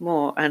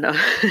もう、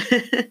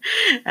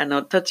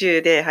途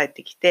中で入っ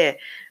てきて、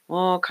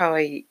もう可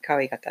愛か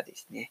ったで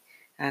すね。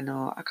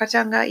赤ち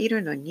ゃんがい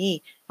るの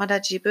に、まだ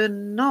自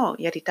分の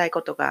やりたい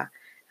ことが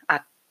あ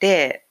っ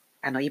て、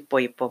一歩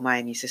一歩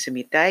前に進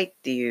みたいっ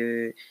て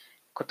いう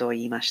ことを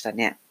言いました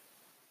ね。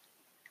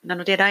な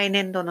ので、来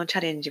年度のチ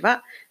ャレンジ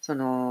は、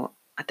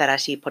新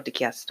しいポッド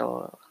キャス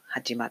ト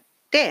始まっ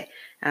て、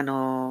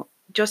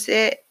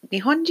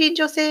日本人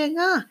女性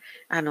が、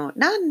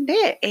なん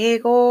で英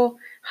語を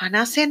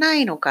話せな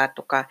いのか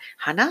とか、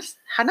話せ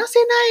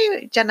な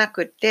いじゃな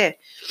く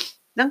て、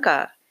なん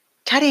か、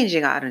チャレン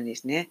ジがあるんで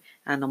すね。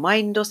マ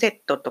インドセッ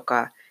トと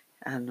か、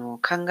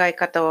考え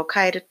方を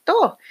変える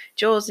と、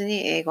上手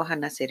に英語を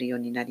話せるよう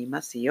になり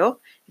ますよ。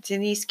別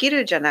にスキ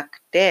ルじゃな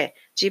くて、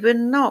自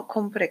分の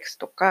コンプレックス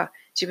とか、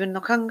自分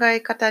の考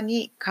え方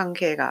に関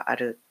係があ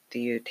るって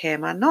いうテー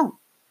マの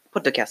ポ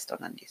ッドキャスト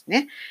なんです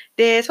ね。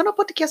で、その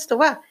ポッドキャスト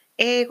は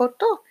英語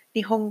と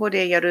日本語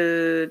でや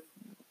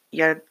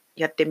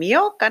ってみ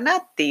ようかな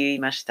って言い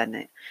ました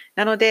ね。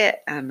なの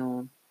で、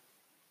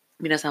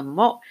皆さん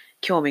も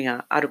興味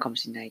があるかも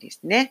しれないで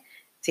すね。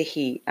ぜ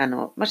ひ、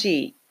も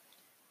し、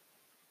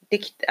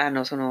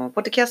その、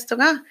ポッドキャスト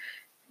が、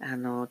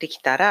でき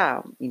た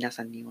ら、皆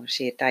さんに教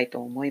えたい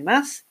と思い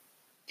ます。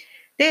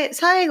で、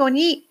最後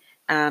に、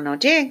ジ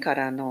ェーンか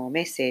らの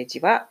メッセージ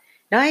は、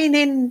来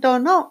年度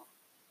の、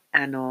ポ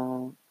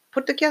ッ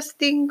ドキャス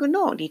ティング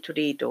のリト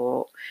リート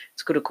を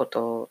作るこ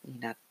とに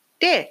なっ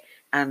て、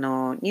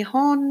日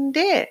本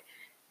で、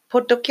ポ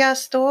ッドキャ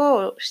ス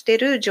トをしてい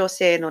る女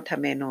性のた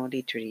めの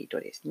リトリート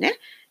ですね。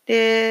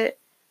で、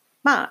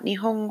日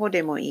本語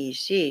でもいい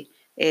し、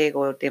英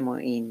語で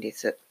もいいんで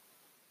す。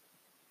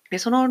で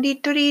その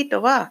リトリー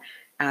トは、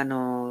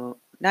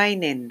来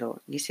年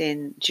度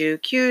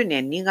2019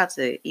年2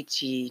月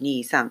1、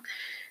2、3、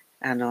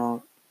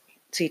1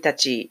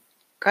日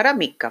から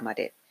3日ま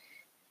で、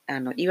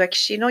いわき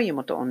市の湯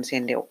本温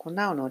泉で行う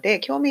ので、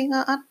興味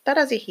があった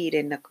らぜひ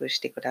連絡し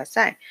てくだ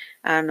さい。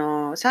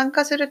参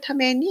加するた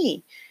め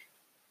に、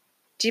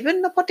自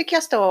分のポッドキ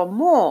ャストを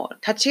もう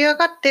立ち上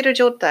がっている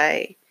状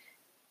態っ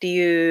て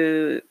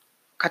いう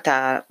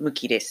方向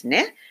きです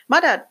ね。ま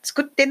だ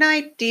作ってない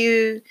って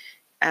いう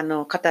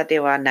方で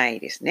はない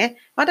ですね。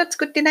まだ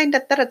作ってないんだ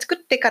ったら作っ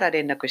てから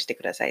連絡して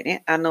ください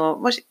ね。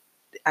もし、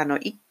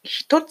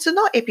一つ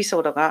のエピソ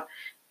ードが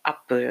アッ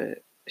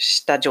プ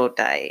した状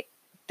態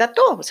だ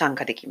と参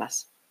加できま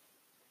す。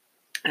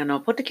ポ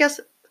ッドキャ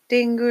ス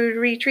ティン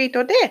グリトリー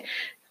トで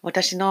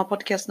私のポッ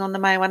ドキャストの名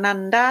前は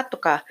何だと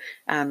か、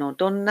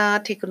どんな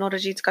テクノロ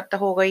ジー使った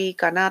方がいい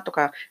かなと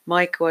か、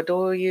マイクは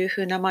どういう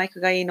風なマイク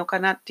がいいのか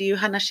なっていう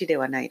話で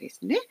はないで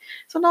すね。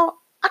その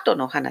後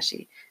の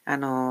話、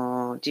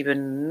自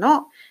分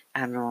の、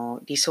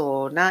理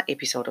想なエ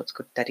ピソードを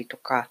作ったりと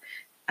か、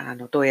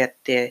どうやっ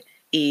て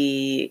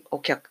いい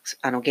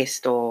ゲ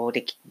ストを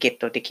ゲッ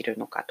トできる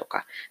のかと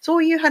か、そ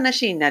ういう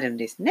話になるん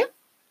ですね。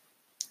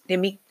で、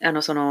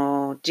そ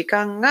の時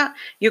間が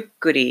ゆっ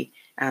くり、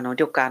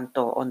旅館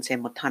と温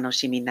泉も楽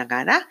しみな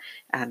がら、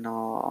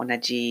同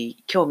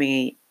じ興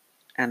味、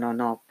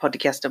のポッド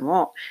キャスト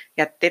も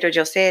やってる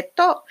女性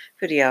と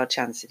触れ合うチ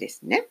ャンスで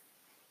すね。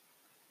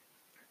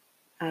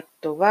あ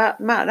とは、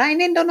来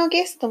年度の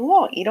ゲスト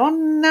もいろ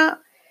んな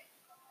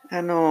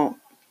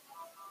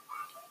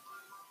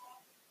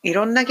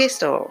ゲス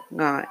ト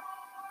が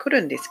来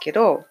るんですけ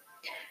ど、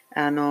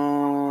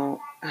今、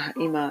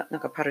なん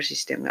かパルシ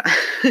ステムが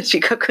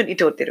近くに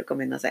通ってる。ご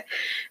めんなさい。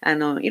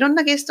いろん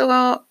なゲスト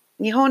が、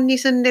日本に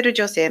住んでる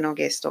女性の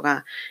ゲスト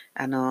が、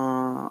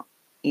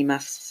来ま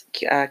す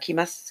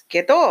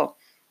けど、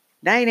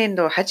来年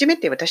度初め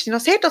て私の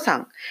生徒さ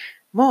ん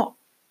も、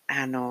こ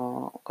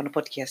の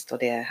ポッドキャスト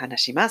で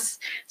話します。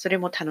それ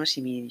も楽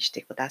しみにし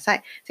てくださ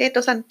い。生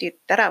徒さんって言っ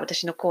たら、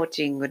私のコー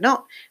チング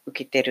の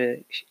受けて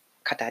る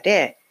方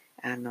で、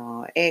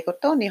英語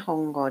と日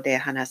本語で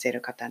話せ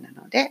る方な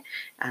ので、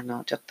ち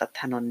ょっと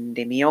頼ん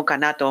でみようか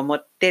なと思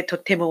って、と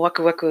てもワ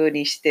クワク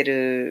にして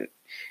る、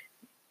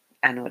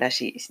ら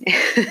しいですね。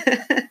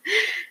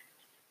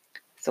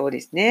そう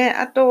ですね。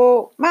あ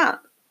と、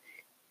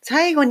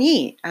最後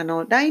に、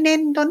来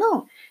年度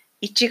の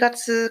1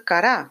月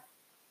から、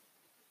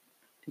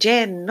ジ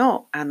ェーン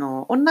の、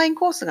オンライン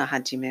コースが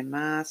始まり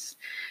ま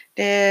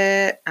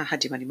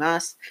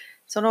す。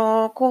そ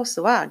のコー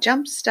スは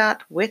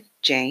Jumpstart with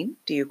Jane っ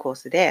ていうコー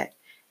スで、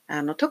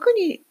特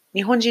に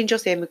日本人女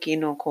性向き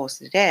のコー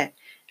スで、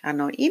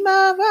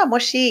今はも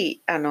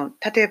し、例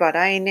えば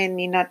来年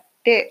になっ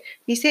て、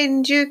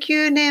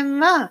2019年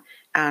は、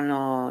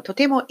と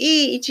ても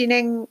いい一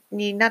年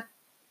になっ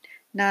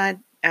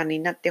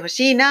てほ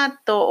しいな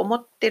と思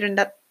ってるん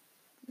だ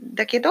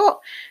け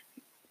ど、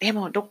で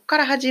もどっか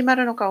ら始ま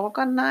るのかわ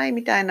かんない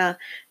みたいな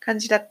感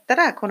じだった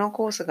ら、この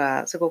コース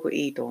がすごく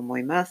いいと思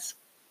います。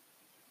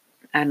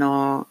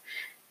1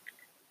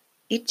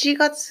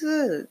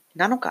月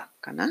7日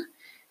かな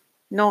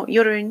の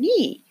夜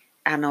に、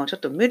ちょっ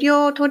と無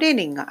料トレー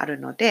ニングがある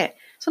ので、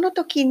その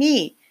時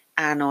に、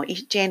ジェ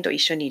ーンと一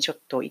緒にちょっ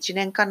と1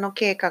年間の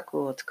計画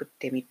を作っ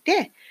てみ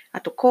て、あ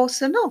とコー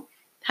スの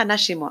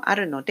話もあ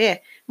るの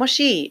で、も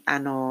し、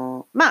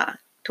ト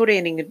レ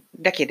ーニング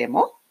だけで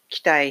も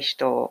来たい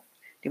人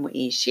でも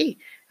いいし、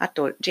あ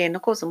と、ジェーンの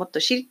コースもっと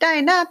知りた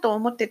いなと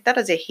思ってた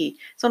ら、ぜひ、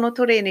その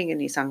トレーニング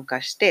に参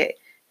加して、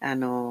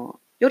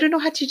夜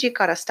の8時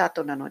からスター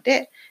トなの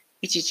で、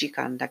1時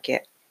間だ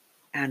け、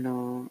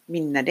み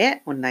んな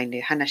でオンライン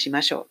で話し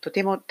ましょう。と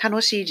ても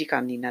楽しい時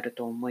間になる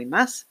と思い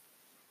ます。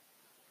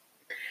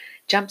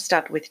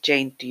Jumpstart with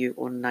Jane という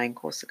オンライン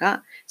コース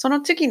が、そ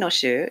の次の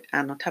週、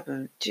多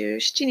分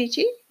17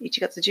日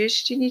 ?1 月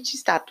17日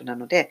スタートな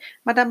ので、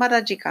まだま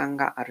だ時間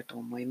があると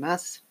思いま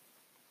す。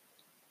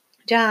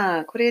じゃ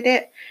あ、これ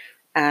で、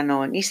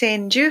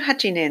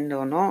2018年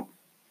度の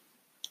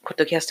ポッ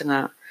ドキャスト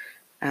が、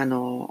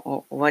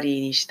終わり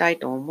にしたい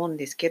と思うん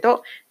ですけ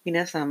ど、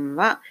皆さん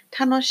は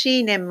楽し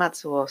い年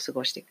末を過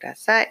ごしてくだ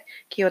さい。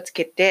気をつ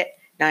けて、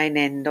来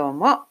年度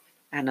も、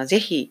ぜ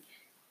ひ、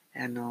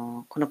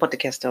このポッド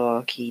キャスト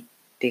を聞い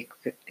て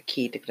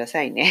くだ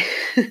さいね。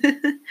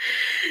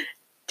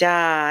じ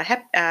ゃあ、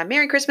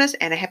Merry Christmas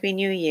and a Happy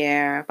New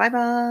Year. Bye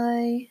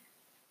bye.